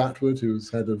 James Gatwood, who was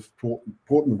head of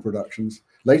Portman Productions,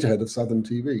 later head of Southern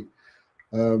TV.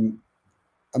 And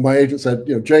my agent said,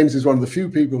 James is one of the few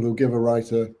people who'll give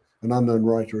an unknown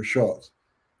writer, a shot.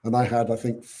 And I had, I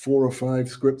think, 4 or 5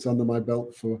 scripts under my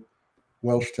belt for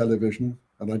Welsh television,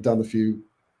 and I'd done a few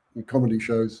comedy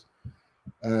shows.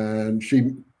 And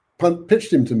she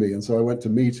pitched him to me, and so I went to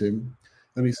meet him,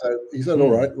 and he said,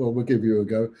 "All right, well, we'll give you a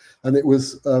go." And it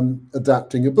was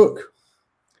adapting a book.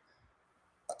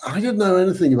 I didn't know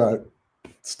anything about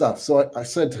stuff, so I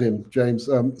said to him, James,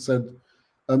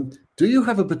 "Do you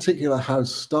have a particular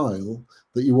house style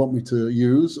that you want me to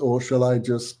use, or shall I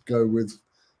just go with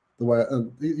the way?"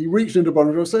 And he reached into one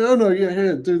and said, "Oh no, yeah,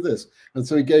 here, do this." And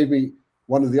so he gave me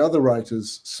one of the other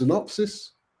writers'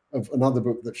 synopsis of another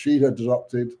book that she had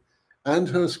adopted, and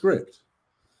her script.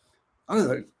 I don't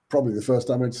know, probably the first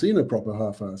time I'd seen a proper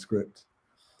half-hour script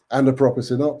and a proper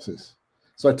synopsis.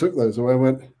 So I took those away and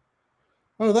went,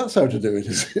 oh, that's how to do it,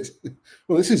 is it?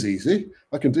 Well, this is easy.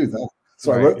 I can do that.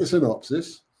 So I wrote the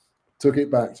synopsis, took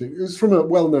it back to, it was from a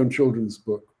well-known children's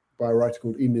book by a writer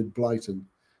called Enid Blyton.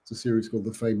 It's a series called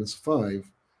The Famous Five.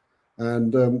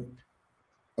 And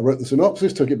I wrote the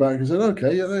synopsis, took it back and said,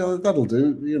 okay, yeah, that'll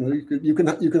do. You know, you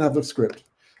can have the script.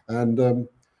 And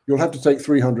you'll have to take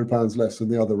 £300 less than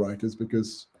the other writers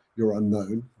because you're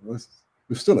unknown. It was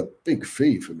still a big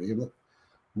fee for me, but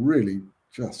really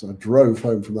just, I drove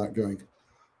home from that going,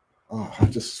 oh, I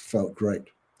just felt great.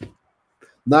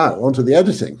 Now, onto the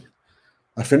editing.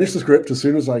 I finished the script as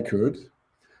soon as I could,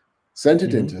 sent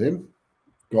it in to him,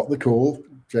 got the call,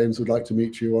 James would like to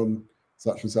meet you on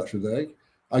such and such a day.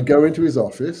 I go into his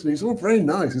office and he's all very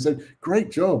nice. He said, great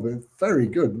job, very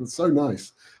good, it's so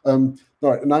nice. All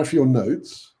right, now for your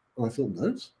notes. And I thought,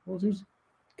 notes? What is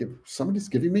somebody's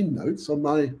giving me notes on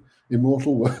my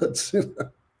immortal words.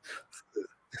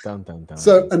 Dun, dun, dun.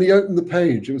 So, and he opened the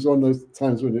page. It was one of those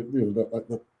times when it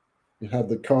had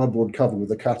the cardboard cover with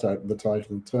the cutout and the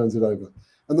title, and turns it over.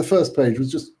 And the first page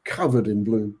was just covered in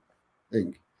blue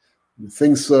ink.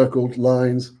 Things circled,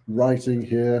 lines, writing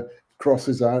here,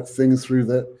 crosses out, things through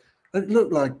there. And it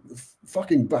looked like the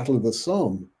fucking Battle of the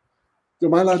Somme.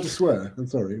 Am I allowed to swear? I'm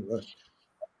sorry.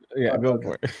 Yeah, go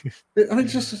for it. I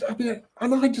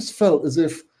just felt as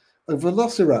if a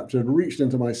velociraptor had reached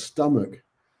into my stomach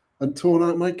and torn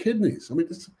out my kidneys. I mean,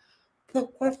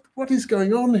 what is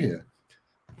going on here?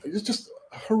 It's just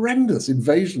a horrendous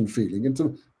invasion feeling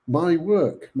into my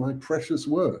work, my precious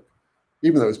work,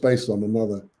 even though it's based on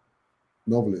another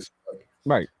novelist.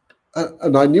 Right.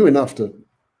 And I knew enough to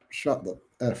shut the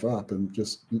F up and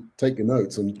just take your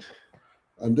notes and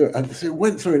do it. And so it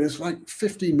went through it. It's like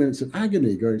 15 minutes of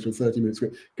agony going through a 30-minute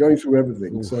script, going through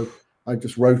everything. Oof. So I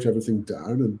just wrote everything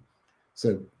down and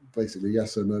said basically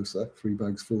yes or no, sir. 3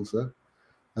 bags full, sir.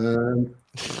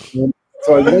 So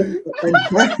I went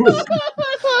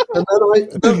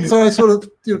and then so I sort of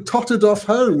tottered off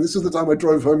home. This is the time I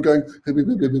drove home going, and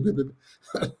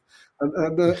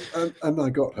I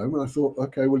got home and I thought,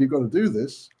 okay, well, you've got to do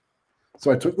this.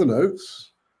 So I took the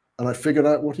notes and I figured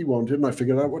out what he wanted and I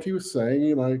figured out what he was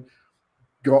saying and I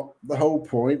got the whole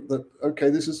point that,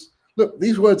 okay, look,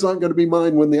 these words aren't going to be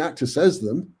mine when the actor says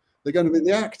them. They're going to be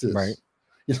the actors. Right.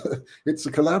 It's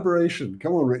a collaboration.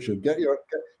 Come on, Richard, get your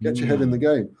head in the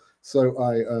game. So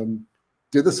I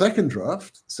did the second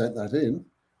draft, sent that in,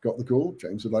 got the call.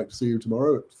 James would like to see you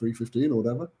tomorrow at 3:15 or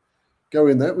whatever. Go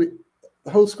in there.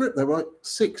 The whole script, there were like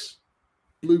 6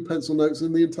 blue pencil notes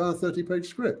in the entire 30-page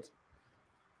script.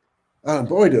 And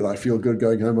boy, did I feel good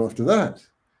going home after that.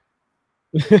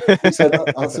 He said,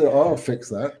 I said, I'll fix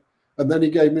that. And then he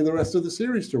gave me the rest of the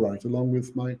series to write, along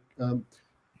with my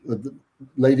the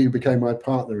lady who became my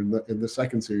partner in the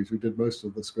second series, who did most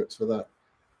of the scripts for that.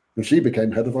 And she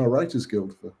became head of our Writers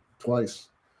Guild for twice.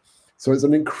 So it's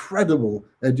an incredible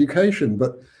education,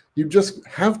 but you just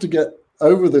have to get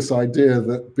over this idea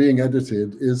that being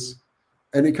edited is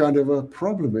any kind of a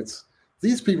problem.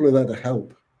 These people are there to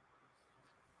help.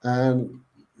 And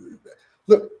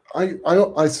look,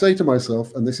 I say to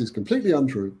myself, and this is completely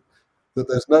untrue, that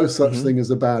there's no such thing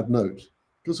as a bad note,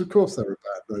 because of course there are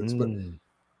bad notes. But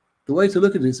the way to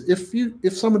look at it is,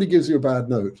 if somebody gives you a bad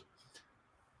note,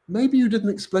 maybe you didn't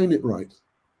explain it right.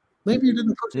 Maybe you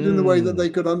didn't put it in the way that they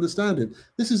could understand it.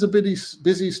 This is a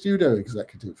busy studio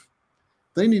executive.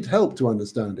 They need help to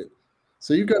understand it.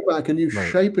 So you go back and you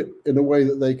shape it in a way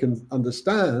that they can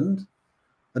understand,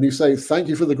 and you say, thank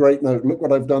you for the great note. Look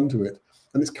what I've done to it.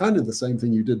 And it's kind of the same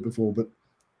thing you did before, but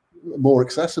more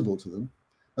accessible to them.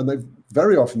 And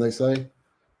very often they say,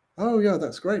 oh, yeah,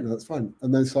 that's great. No, that's fine.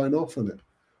 And they sign off on it.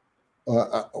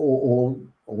 Or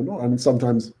not. I mean,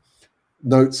 sometimes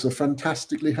notes are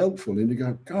fantastically helpful. And you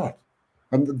go, God.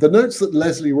 And the notes that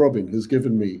Leslie Robin has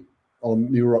given me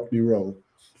on New Rock, New Roll,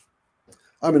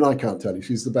 I mean, I can't tell you.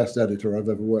 She's the best editor I've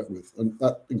ever worked with. And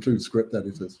that includes script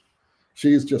editors.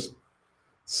 She's just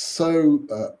so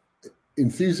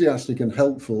enthusiastic and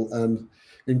helpful and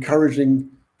encouraging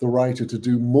the writer to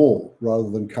do more rather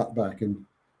than cut back and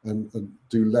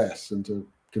do less and to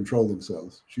control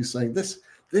themselves. She's saying, this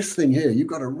thing here, you've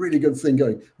got a really good thing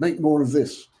going. Make more of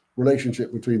this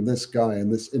relationship between this guy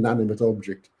and this inanimate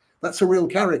object. That's a real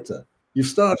character. You've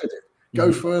started it.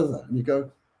 Go further. And you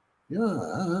go,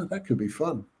 yeah, that could be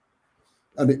fun.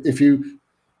 And if you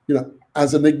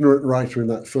as an ignorant writer in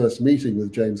that first meeting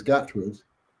with James Gatwood,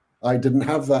 I didn't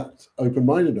have that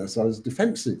open-mindedness. I was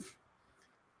defensive.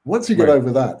 Once you get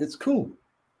over that, it's cool.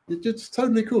 It's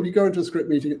totally cool. You go into a script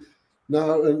meeting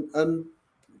now and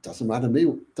doesn't matter to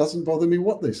me. Doesn't bother me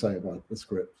what they say about the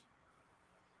script.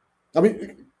 I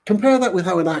mean, compare that with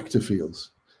how an actor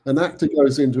feels. An actor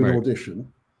goes into an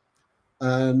audition,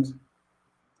 and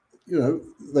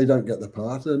they don't get the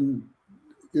part, and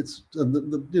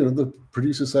the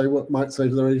producers might say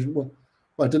to their agent, well,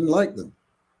 I didn't like them.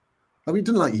 I mean,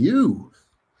 didn't like you.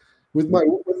 With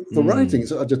the writing,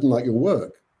 so I didn't like your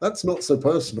work. That's not so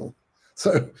personal.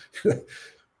 So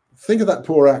think of that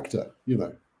poor actor,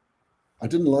 I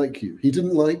didn't like you. He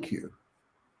didn't like you.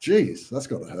 Jeez, that's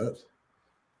got to hurt.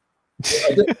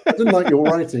 I didn't like your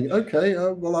writing. Okay,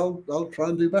 well, I'll try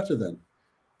and do better then.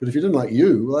 But if he didn't like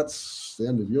you, well, that's the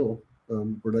end of your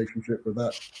relationship with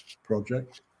that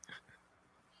project.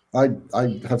 I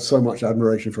have so much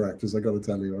admiration for actors. I got to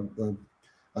tell you,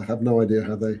 I have no idea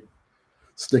how they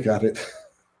stick at it.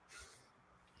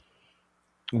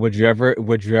 Would you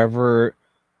ever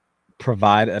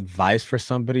provide advice for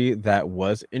somebody that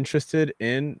was interested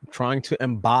in trying to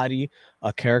embody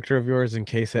a character of yours in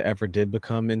case it ever did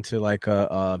become into like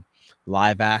a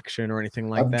live action or anything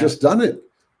like that? I've just done it.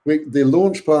 The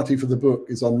launch party for the book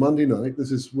is on Monday night.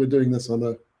 We're doing this on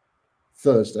a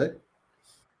Thursday.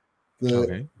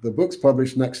 The book's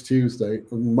published next Tuesday.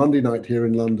 On Monday night here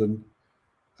in London,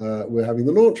 we're having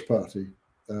the launch party,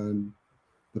 and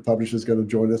the publisher's going to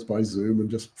join us by Zoom,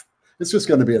 and it's just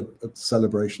going to be a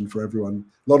celebration for everyone.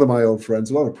 A lot of my old friends,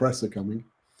 a lot of press are coming,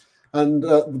 and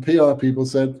the PR people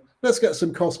said, let's get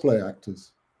some cosplay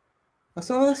actors. I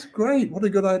said, oh, that's great. What a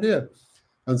good idea.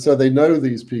 And so they know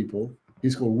these people.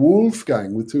 He's called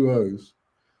Wolfgang with 2 O's.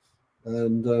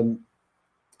 And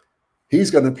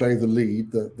he's going to play the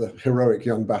lead, the heroic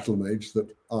young battle mage that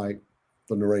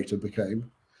the narrator, became.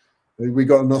 We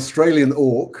got an Australian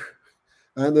orc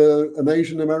and an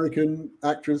Asian American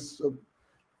actress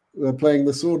playing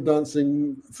the sword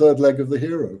dancing third leg of the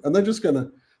hero. And they're just going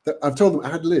to, I've told them,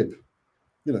 ad lib.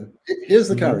 Here's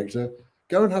the character.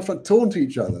 Go and have fun, taunt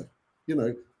each other.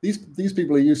 These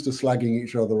people are used to slagging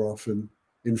each other off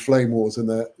in flame wars in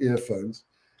their earphones.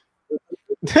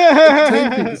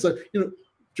 So,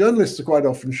 journalists are quite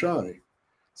often shy.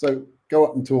 So go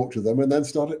up and talk to them, and then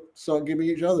start giving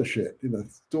each other shit,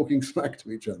 talking smack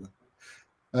to each other.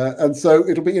 And so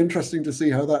it'll be interesting to see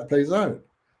how that plays out.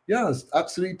 Yeah, I was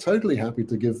absolutely, totally happy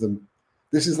to give them,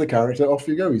 this is the character, off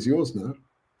you go, he's yours now.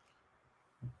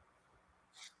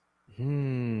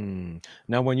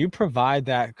 Now, when you provide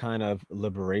that kind of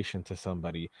liberation to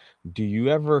somebody, do you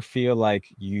ever feel like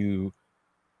you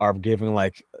are giving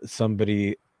like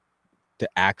somebody the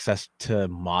access to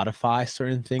modify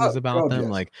certain things about them? Yes.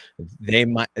 Like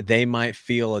they might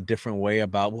feel a different way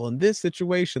about, well, in this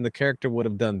situation, the character would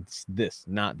have done this,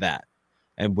 not that.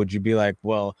 And would you be like,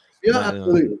 well, yeah,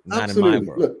 absolutely. Not in my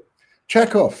world. Look,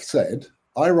 Chekhov said,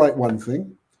 I write one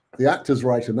thing, the actors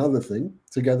write another thing,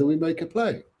 together we make a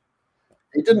play.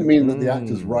 It didn't mean that the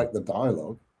actors write the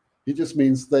dialogue. It just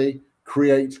means they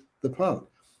create the part.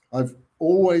 I've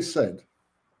always said,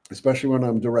 especially when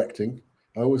I'm directing,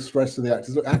 I always stress to the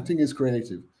actors, look, acting is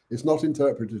creative. It's not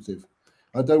interpretative.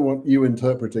 I don't want you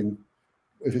interpreting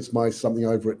if it's something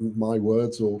I've written, my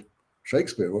words, or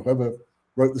Shakespeare, or whoever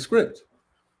wrote the script.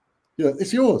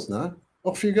 It's yours now.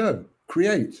 Off you go.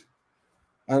 Create.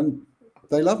 And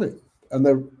they love it. And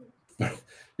they're,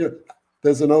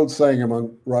 there's an old saying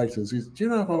among writers, do you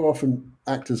know how often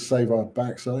actors save our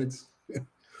backsides?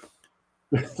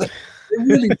 They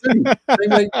really do.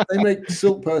 They make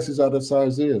silk purses out of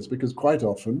sow's ears, because quite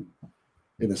often,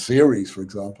 in a series, for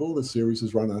example, the series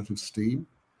has run out of steam,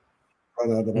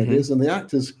 run out of ideas, and the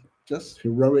actors just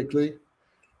heroically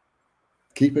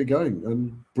keep it going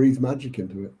and breathe magic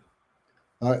into it.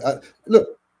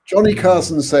 Look, Johnny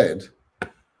Carson said,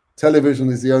 television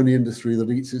is the only industry that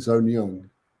eats its own young.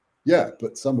 Yeah,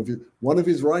 but one of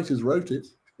his writers wrote it.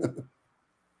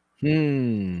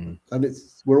 And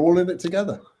we're all in it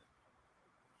together.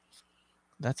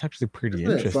 That's actually pretty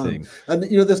interesting.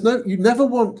 And you never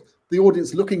want the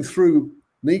audience looking through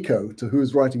Nico to who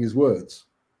is writing his words.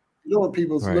 You don't want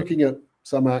people looking at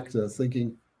some actor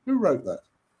thinking, who wrote that?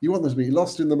 You want them to be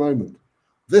lost in the moment.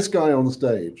 This guy on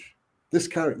stage, this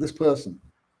character, this person,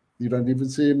 you don't even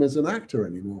see him as an actor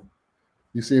anymore.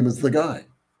 You see him as the guy.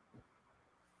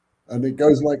 And it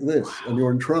goes like this, and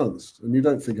you're entranced, and you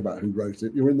don't think about who wrote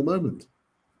it. You're in the moment.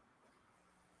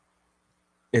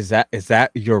 Is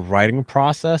that your writing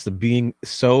process, being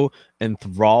so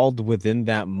enthralled within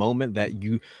that moment that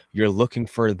you're looking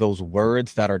for those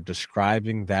words that are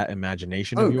describing that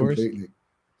imagination of yours? Completely.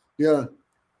 Yeah.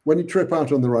 When you trip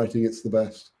out on the writing, it's the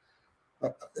best.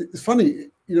 It's funny,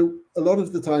 a lot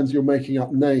of the times you're making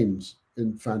up names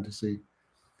in fantasy.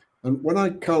 And when I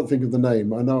can't think of the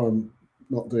name, I know I'm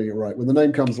not doing it right. When the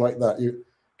name comes like that, you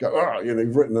go, oh,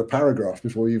 you've written a paragraph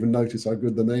before you even notice how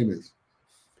good the name is.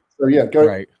 So yeah, go.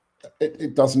 Right.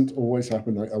 It doesn't always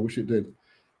happen. I wish it did.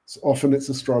 Often it's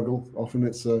a struggle. Often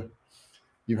it's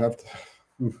you have to.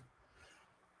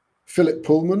 Philip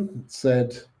Pullman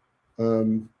said,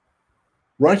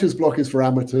 writer's block is for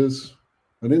amateurs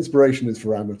and inspiration is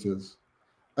for amateurs.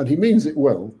 And he means it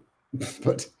well,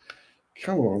 but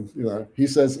come on, he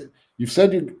says, you've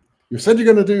said you're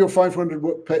going to do your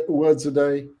 500 words a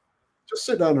day. Just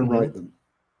sit down and write them.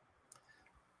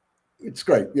 It's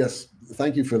great. Yes.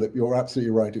 Thank you, Philip. You're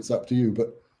absolutely right. It's up to you.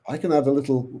 But I can add a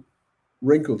little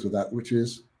wrinkle to that, which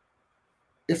is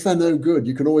if they're no good,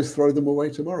 you can always throw them away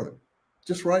tomorrow.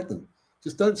 Just write them.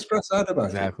 Just don't stress out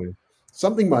about it.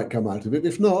 Something might come out of it.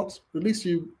 If not, at least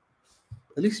you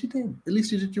did. At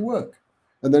least you did your work.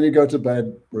 And then you go to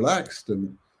bed relaxed.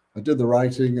 And I did the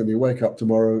writing, and you wake up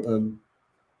tomorrow, and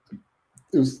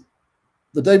it was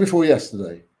the day before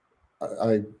yesterday.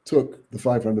 I took the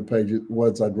 500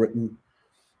 words I'd written,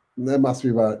 and there must be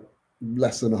about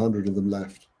less than 100 of them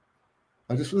left.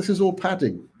 This is all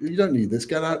padding. You don't need this.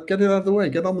 Get it out of the way.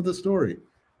 Get on with the story.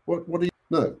 What do you?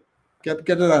 No, get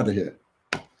it out of here.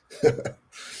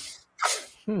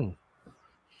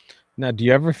 Now, do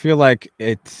you ever feel like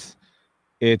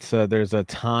there's a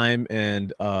time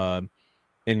and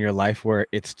in your life where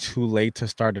it's too late to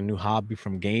start a new hobby,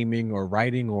 from gaming or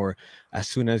writing, or as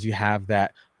soon as you have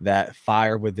that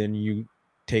fire within you,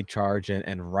 take charge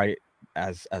and write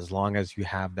as long as you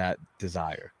have that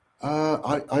desire?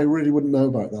 I really wouldn't know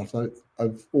about that.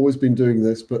 I've always been doing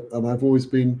this, and I've always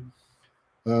been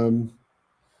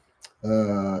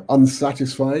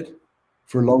unsatisfied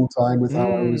for a long time with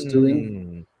how I was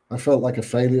doing. I felt like a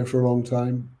failure for a long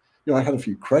time. I had a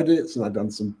few credits and I'd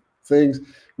done some things.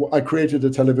 Well, I created a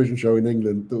television show in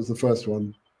England that was the first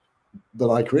one that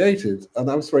I created, and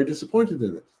I was very disappointed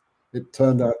in it. It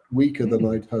turned out weaker than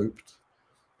I'd hoped,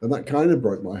 and that kind of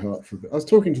broke my heart for a bit. I was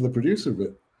talking to the producer of it.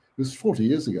 It was 40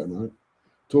 years ago now.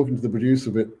 Talking to the producer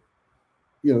of it,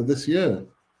 this year,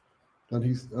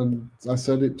 and I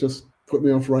said it just put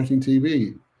me off writing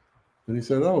TV, and he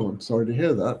said, "Oh, I'm sorry to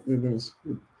hear that."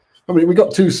 We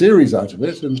got 2 series out of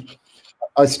it, and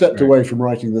I stepped away from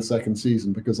writing the second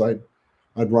season because I'd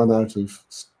run out of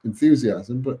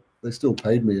enthusiasm, but they still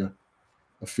paid me a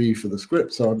fee for the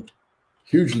script, so I'm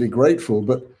hugely grateful.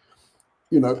 But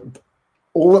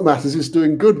all that matters is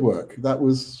doing good work. That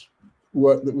was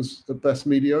work that was at best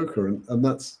mediocre, and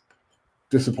that's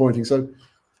disappointing. So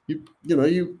you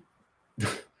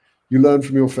learn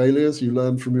from your failures, you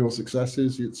learn from your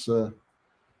successes. It's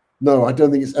no, I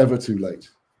don't think it's ever too late.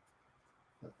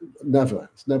 Never.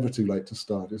 It's never too late to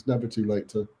start. It's never too late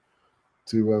to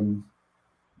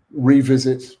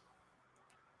revisit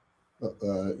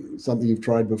something you've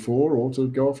tried before, or to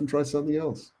go off and try something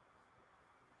else.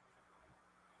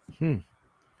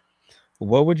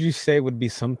 What would you say would be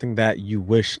something that you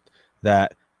wished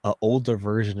that an older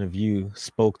version of you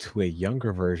spoke to a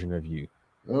younger version of you?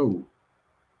 Oh,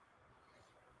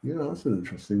 yeah, that's an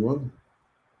interesting one.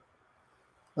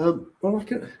 Well,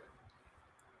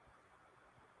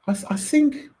 I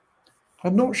think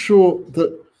I'm not sure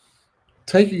that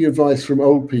taking advice from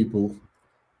old people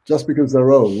just because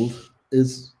they're old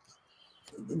is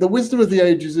the wisdom of the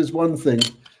ages is one thing,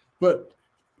 but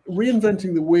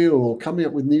reinventing the wheel or coming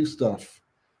up with new stuff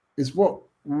is what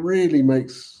really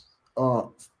makes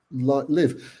art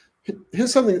live.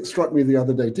 Here's something that struck me the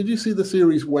other day. Did you see the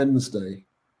series Wednesday?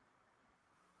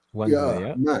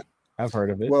 Yeah. Matt, I've heard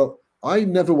of it. Well, I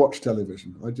never watch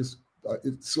television.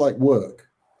 It's like work.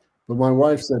 But my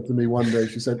wife said to me one day,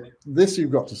 she said, "This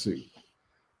you've got to see."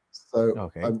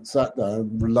 So I sat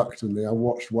down reluctantly. I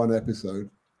watched one episode.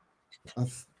 I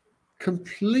was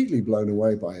completely blown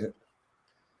away by it.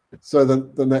 So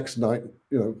then the next night,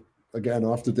 again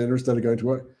after dinner, instead of going to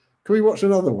work, can we watch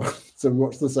another one? So we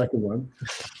watched the second one.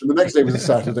 And the next day was a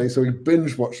Saturday, so we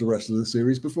binge watched the rest of the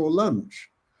series before lunch.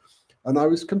 And I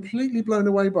was completely blown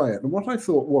away by it. And what I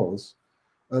thought was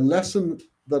a lesson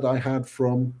that I had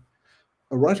from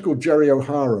a writer called Jerry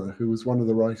O'Hara, who was one of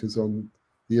the writers on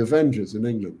The Avengers in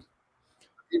England.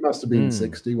 He must have been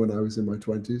 60 when I was in my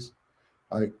 20s.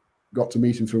 I got to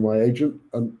meet him through my agent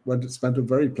and went and spent a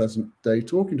very pleasant day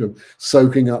talking to him,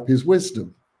 soaking up his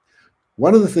wisdom.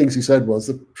 One of the things he said was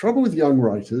the trouble with young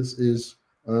writers is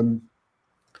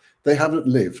they haven't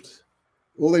lived.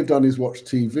 All they've done is watch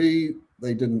TV.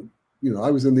 They didn't,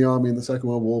 I was in the army in the Second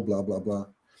World War, blah, blah, blah.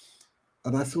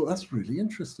 And I thought, that's really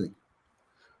interesting.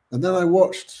 And then I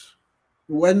watched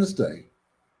Wednesday,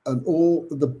 and all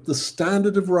the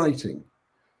standard of writing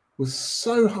was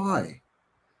so high.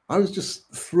 I was just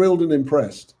thrilled and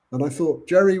impressed. And I thought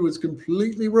Jerry was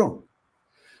completely wrong,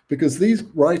 because these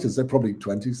writers, they're probably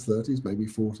 20s, 30s, maybe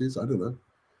 40s, I don't know.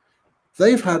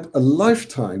 They've had a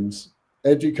lifetime's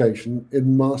education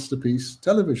in masterpiece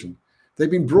television.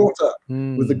 They've been brought up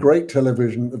with the great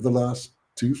television of the last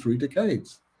 2-3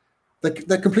 decades.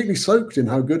 They're completely soaked in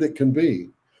how good it can be.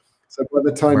 So by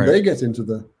the time they get into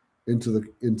the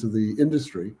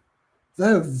industry,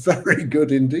 they're very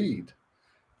good indeed.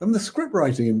 And the script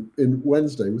writing in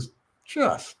Wednesday was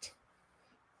just,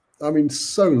 I mean,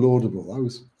 so laudable.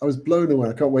 I was blown away.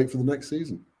 I can't wait for the next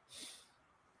season.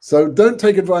 So don't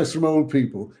take advice from old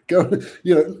people. Go,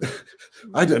 you know,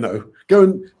 I don't know. Go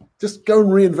and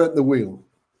reinvent the wheel,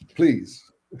 please.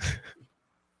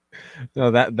 No,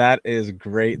 that is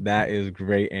great. That is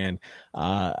great. And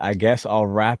I guess I'll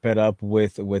wrap it up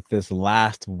with this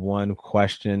last one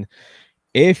question.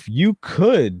 If you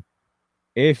could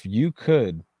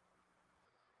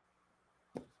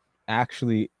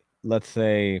actually, let's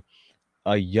say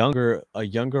a younger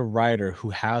writer who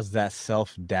has that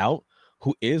self-doubt,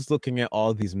 who is looking at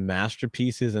all these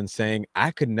masterpieces and saying,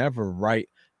 I could never write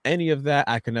any of that,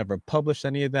 I could never publish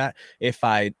any of that. If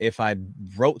I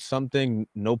wrote something,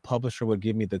 no publisher would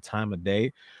give me the time of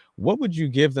day. What would you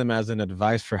give them as an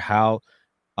advice for how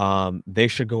they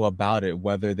should go about it,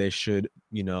 whether they should,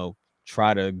 you know,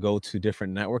 try to go to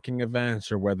different networking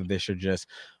events, or whether they should just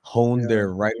hone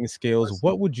their writing skills?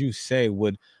 What would you say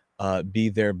would be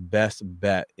their best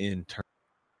bet in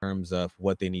terms of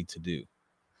what they need to do?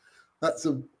 That's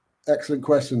an excellent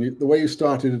question. The way you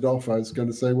started it off, I was going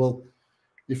to say, well,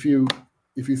 if you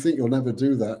think you'll never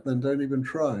do that, then don't even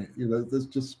try. You know, there's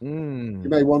just you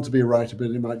may want to be a writer,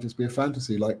 but it might just be a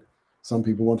fantasy. Like some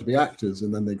people want to be actors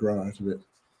and then they grow out of it.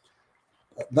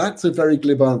 That's a very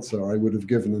glib answer I would have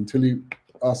given until you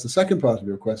asked the second part of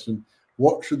your question.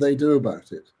 What should they do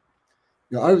about it?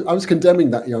 You know, I was condemning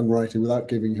that young writer without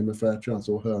giving him a fair chance,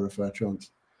 or her a fair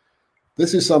chance.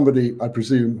 This is somebody, I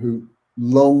presume, who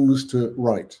longs to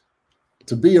write.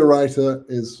 To be a writer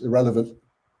is irrelevant.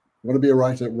 You want to be a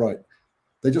writer, right?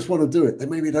 They just want to do it. They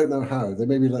maybe don't know how. They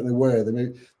maybe don't know where.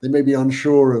 They may be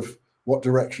unsure of what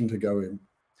direction to go in.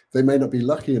 They may not be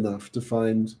lucky enough to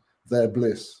find their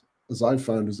bliss, as I've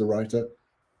found as a writer.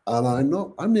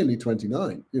 And I'm nearly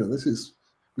 29. You know, this is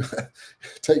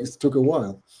took a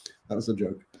while. That was a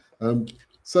joke.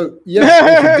 So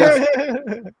yes,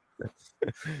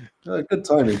 good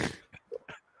timing.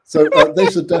 So they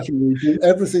should definitely do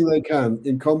everything they can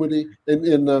in comedy,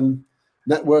 in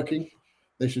networking.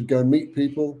 They should go and meet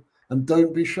people and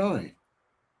don't be shy.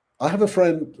 I have a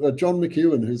friend, John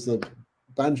McEwen, who's the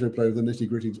banjo player of the Nitty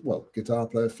Gritty, well, guitar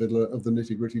player, fiddler of the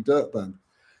Nitty Gritty Dirt Band.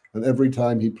 And every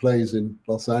time he plays in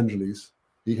Los Angeles,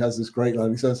 he has this great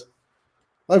line. He says,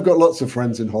 I've got lots of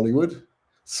friends in Hollywood.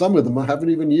 Some of them I haven't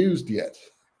even used yet.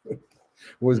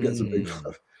 Always gets a big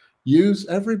laugh. Use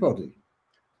everybody.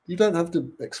 You don't have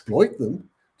to exploit them.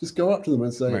 Just go up to them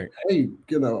and say, hey,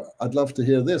 you know, I'd love to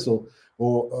hear this, or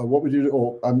what would you do?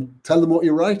 Or tell them what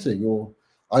you're writing, or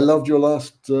I loved your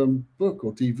last book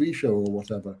or TV show or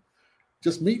whatever.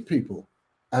 Just meet people,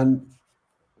 and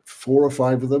 4 or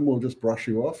 5 of them will just brush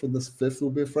you off, and the 5th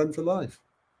will be a friend for life.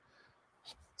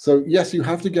 So yes, you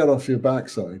have to get off your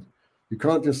backside. You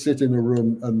can't just sit in a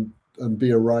room and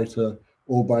be a writer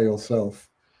all by yourself,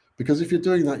 because if you're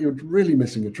doing that, you're really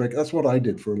missing a trick. That's what I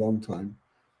did for a long time,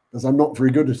 because I'm not very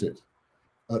good at it,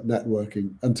 at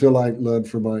networking, until I learned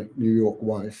from my New York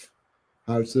wife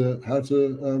how to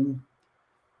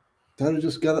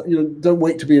just get, you know, don't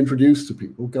wait to be introduced to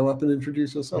people. Go up and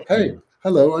introduce yourself. Hey,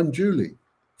 hello, I'm Julie,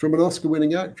 from an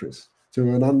Oscar-winning actress to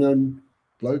an unknown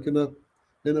bloke in a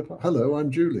hello,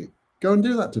 I'm Julie. Go and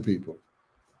do that to people,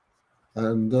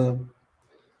 and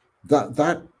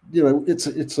that you know, it's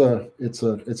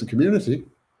a community.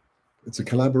 It's a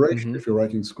collaboration. If you're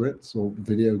writing scripts or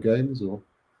video games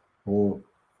or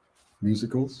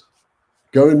musicals,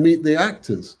 go and meet the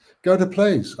actors. Go to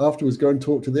plays afterwards. Go and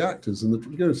talk to the actors and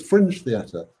the fringe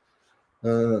theatre.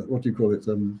 What do you call it?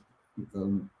 You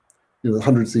know, the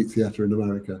 100-seat theatre in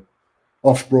America,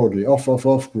 off Broadway, off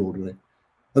Broadway.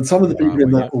 And some of the people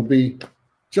in that will be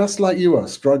just like you are,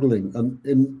 struggling and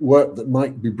in work that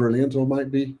might be brilliant or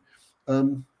might be,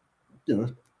 you know,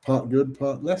 part good,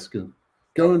 part less good.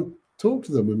 Go and talk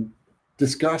to them and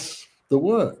discuss the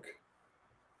work.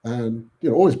 And, you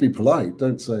know, always be polite.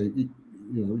 Don't say, you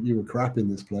know, you were crap in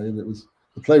this play and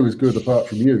the play was good apart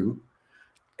from you.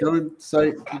 Go and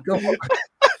say, go on.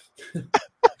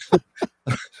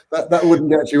 that wouldn't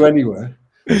get you anywhere.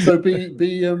 So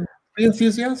be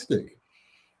enthusiastic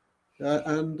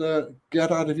and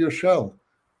get out of your shell.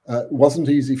 It wasn't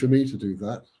easy for me to do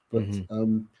that, but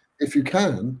if you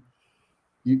can,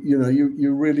 you know,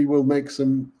 you really will make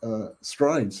some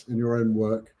strides in your own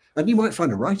work. And you might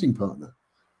find a writing partner.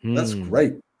 That's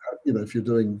great. You know, if you're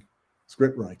doing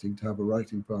script writing, to have a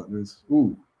writing partner is,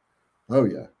 oh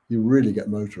yeah, you really get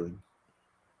motoring.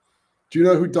 Do you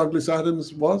know who Douglas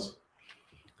Adams was?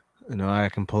 No, I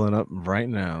can pull it up right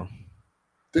now.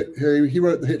 He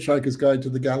wrote The Hitchhiker's Guide to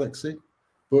the Galaxy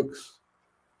books.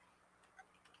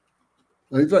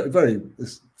 He's very, very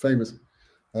famous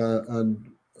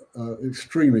and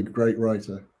extremely great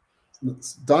writer.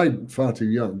 Died far too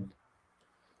young.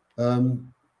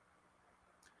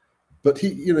 But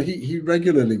he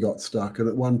regularly got stuck. And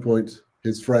at one point,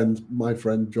 my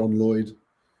friend, John Lloyd,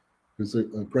 who's a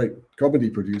great comedy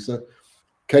producer,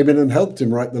 came in and helped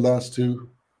him write the last 2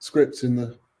 scripts in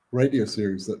the radio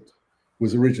series that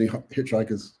was originally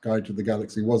Hitchhiker's Guide to the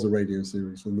Galaxy, was a radio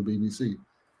series from the BBC.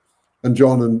 And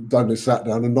John and Douglas sat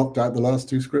down and knocked out the last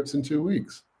 2 scripts in 2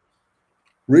 weeks.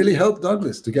 Really helped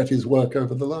Douglas to get his work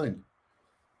over the line.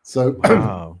 So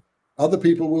wow. Other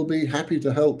people will be happy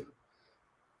to help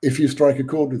if you strike a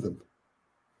chord with them.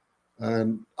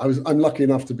 And I'm lucky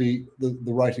enough to be the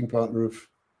writing partner of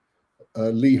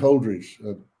Lee Holdridge,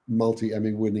 a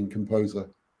multi-Emmy winning composer.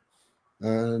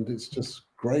 And it's just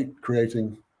great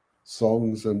creating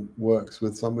songs and works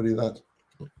with somebody that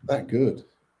good.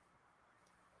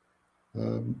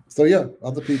 So yeah,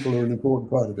 other people are an important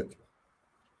part of it.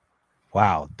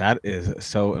 Wow, that is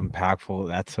so impactful.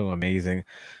 That's so amazing.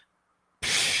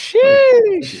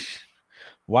 Sheesh.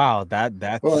 Wow,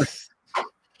 that's. Well,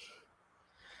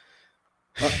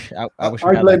 I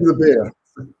blame the beer.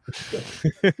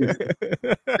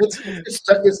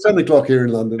 it's 10 o'clock here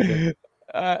in London.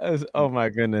 Oh my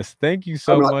goodness! Thank you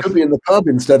so much. I could be in the pub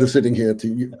instead of sitting here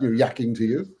yakking to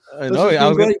you. I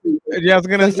was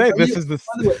gonna say this is the.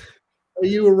 Way, are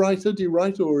you a writer? Do you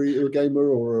write, or are you a gamer,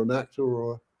 or an actor,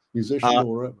 or a musician,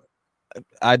 or?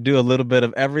 I do a little bit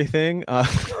of everything.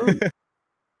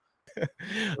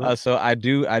 So I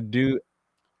do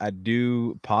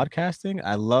podcasting.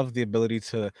 I love the ability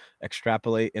to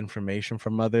extrapolate information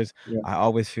from others. Yeah. I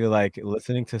always feel like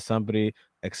listening to somebody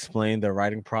explain their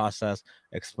writing process,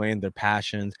 explain their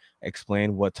passions,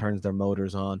 explain what turns their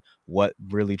motors on, what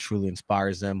really truly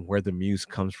inspires them, where the muse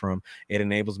comes from. It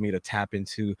enables me to tap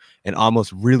into and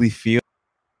almost really feel.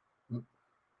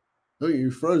 Oh,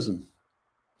 you're frozen.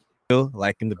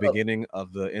 Like in the beginning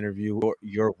of the interview,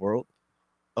 your world.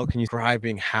 Oh, can you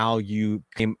describing how you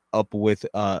came up with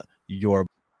your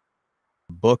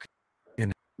book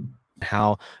and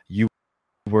how you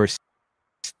were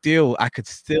I could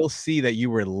still see that you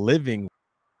were living.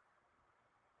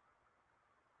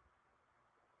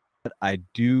 I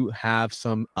do have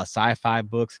some sci-fi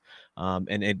books,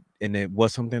 and it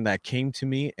was something that came to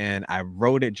me, and I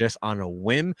wrote it just on a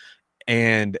whim.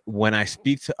 And when I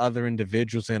speak to other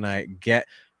individuals and I get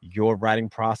your writing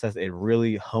process, it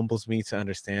really humbles me to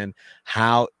understand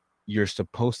how you're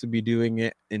supposed to be doing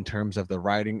it in terms of the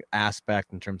writing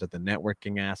aspect, in terms of the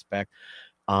networking aspect.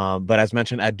 But as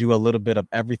mentioned, I do a little bit of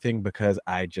everything because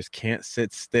I just can't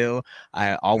sit still.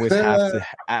 I always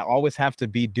have to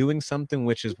be doing something,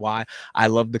 which is why I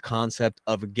love the concept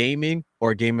of gaming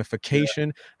or gamification.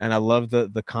 Yeah. And I love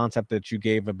the concept that you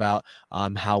gave about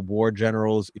how war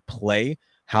generals play,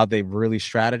 how they really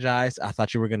strategize. I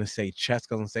thought you were going to say chess,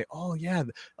 because I'm say, oh yeah,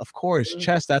 of course,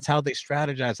 chess. That's how they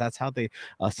strategize. That's how they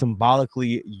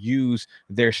symbolically use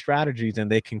their strategies,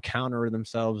 and they can counter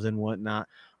themselves and whatnot.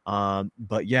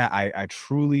 But yeah, I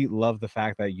truly love the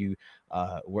fact that you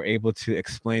were able to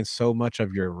explain so much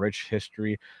of your rich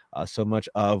history, so much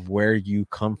of where you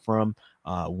come from,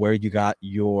 where you got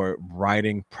your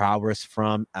writing prowess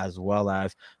from, as well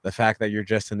as the fact that you're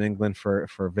just in England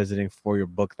for visiting for your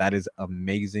book. That is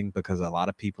amazing, because a lot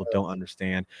of people don't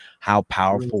understand how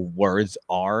powerful words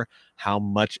are, how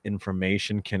much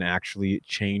information can actually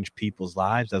change people's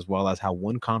lives, as well as how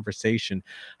one conversation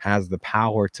has the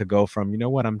power to go from, you know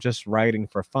what, I'm just writing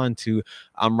for fun to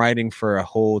I'm writing for a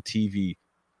whole TV.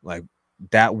 Like,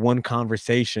 that one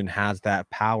conversation has that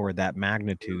power, that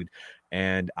magnitude.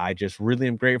 And I just really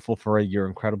am grateful for your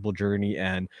incredible journey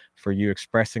and for you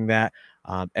expressing that.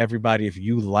 Everybody, if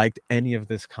you liked any of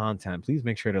this content, please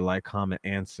make sure to like, comment,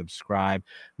 and subscribe.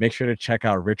 Make sure to check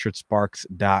out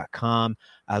richardsparks.com,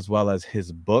 as well as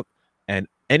his book and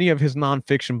any of his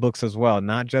nonfiction books as well,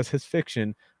 not just his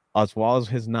fiction, as well as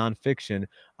his nonfiction.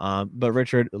 But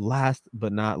Richard, last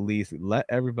but not least, let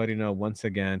everybody know once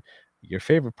again your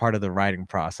favorite part of the writing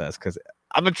process, because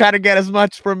I'm gonna try to get as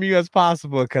much from you as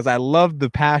possible, because I love the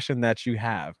passion that you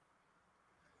have.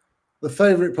 The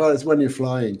favorite part is when you're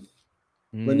flying,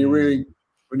 when you're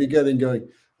getting going.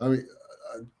 I mean,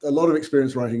 a lot of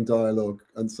experience writing dialogue,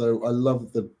 and so I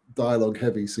love the dialogue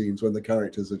heavy scenes when the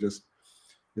characters are just,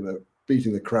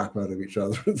 beating the crap out of each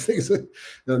other, and things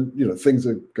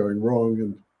are going wrong,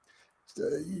 and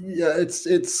yeah, it's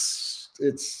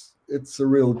a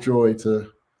real joy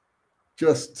to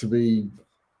just to be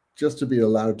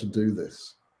allowed to do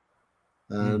this.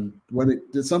 And when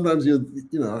sometimes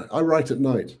I write at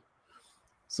night,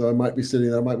 so I might be sitting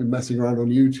there, I might be messing around on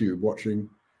YouTube watching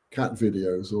cat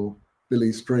videos, or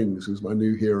Billy Strings, who's my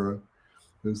new hero,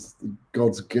 who's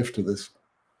God's gift to this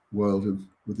world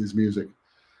with his music,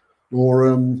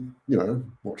 or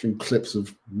watching clips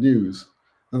of news.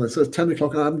 And it says 10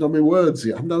 o'clock and I haven't done my words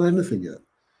yet. I haven't done anything yet.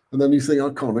 And then you think,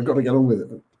 oh, come on, I've got to get on with it.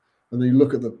 And then you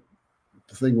look at the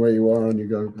thing where you are and you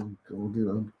go,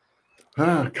 oh,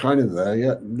 God, kind of there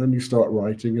yet. And then you start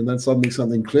writing, and then suddenly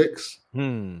something clicks.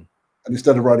 And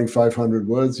instead of writing 500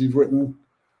 words, you've written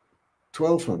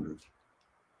 1,200,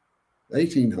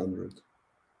 1,800.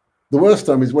 The worst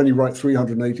time is when you write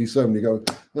 387, you go,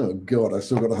 oh, God, I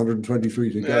still got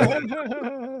 123 to go.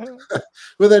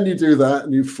 But then you do that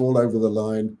and you fall over the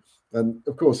line. And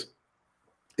of course,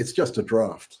 it's just a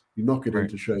draft. You knock it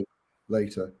into shape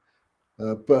later.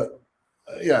 But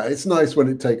yeah, it's nice when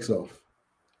it takes off,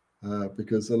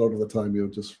 because a lot of the time you're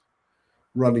just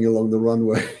running along the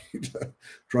runway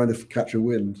trying to catch a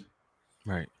wind.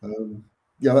 Right.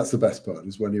 Yeah, that's the best part,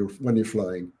 is when you're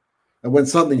flying. And when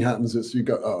something happens, you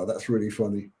go, oh, that's really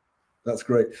funny. That's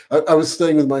great. I was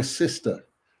staying with my sister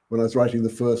when I was writing the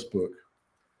first book.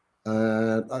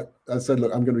 And I said,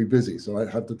 look, I'm going to be busy. So I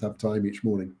had to have time each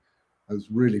morning. I was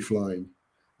really flying.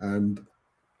 And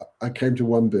I came to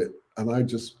one bit and I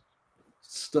just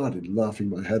started laughing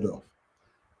my head off.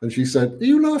 And she said, are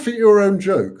you laughing at your own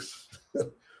jokes?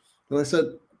 And I said,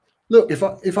 look, if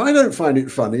I don't find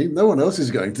it funny, no one else is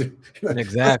going to.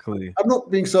 Exactly. I'm not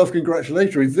being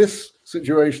self-congratulatory. This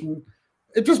situation,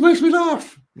 it just makes me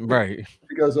laugh. Right.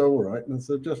 He goes, oh, all right. And I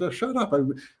said, just shut up.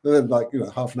 And then,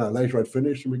 half an hour later, I'd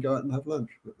finish and we go out and have lunch.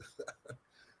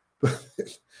 But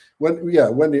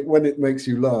when it makes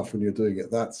you laugh when you're doing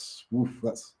it, that's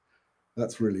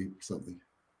really something.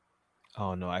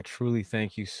 Oh no, I truly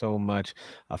thank you so much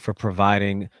for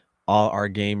providing all our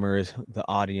gamers, the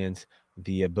audience,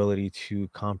 the ability to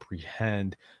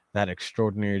comprehend that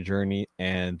extraordinary journey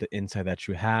and the insight that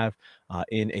you have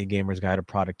in A Gamer's Guide to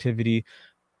Productivity.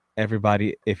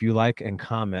 Everybody, if you like and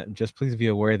comment, just please be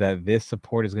aware that this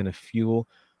support is going to fuel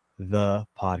the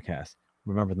podcast.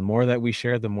 Remember, the more that we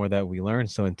share, the more that we learn.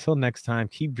 So until next time,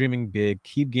 keep dreaming big,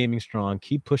 keep gaming strong,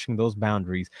 keep pushing those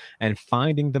boundaries, and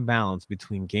finding the balance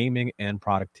between gaming and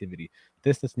productivity.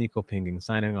 This is Nico Penguin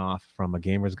signing off from A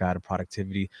Gamer's Guide to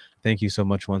Productivity. Thank you so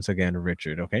much once again,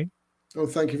 Richard. Okay? Oh,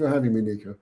 thank you for having me, Nico.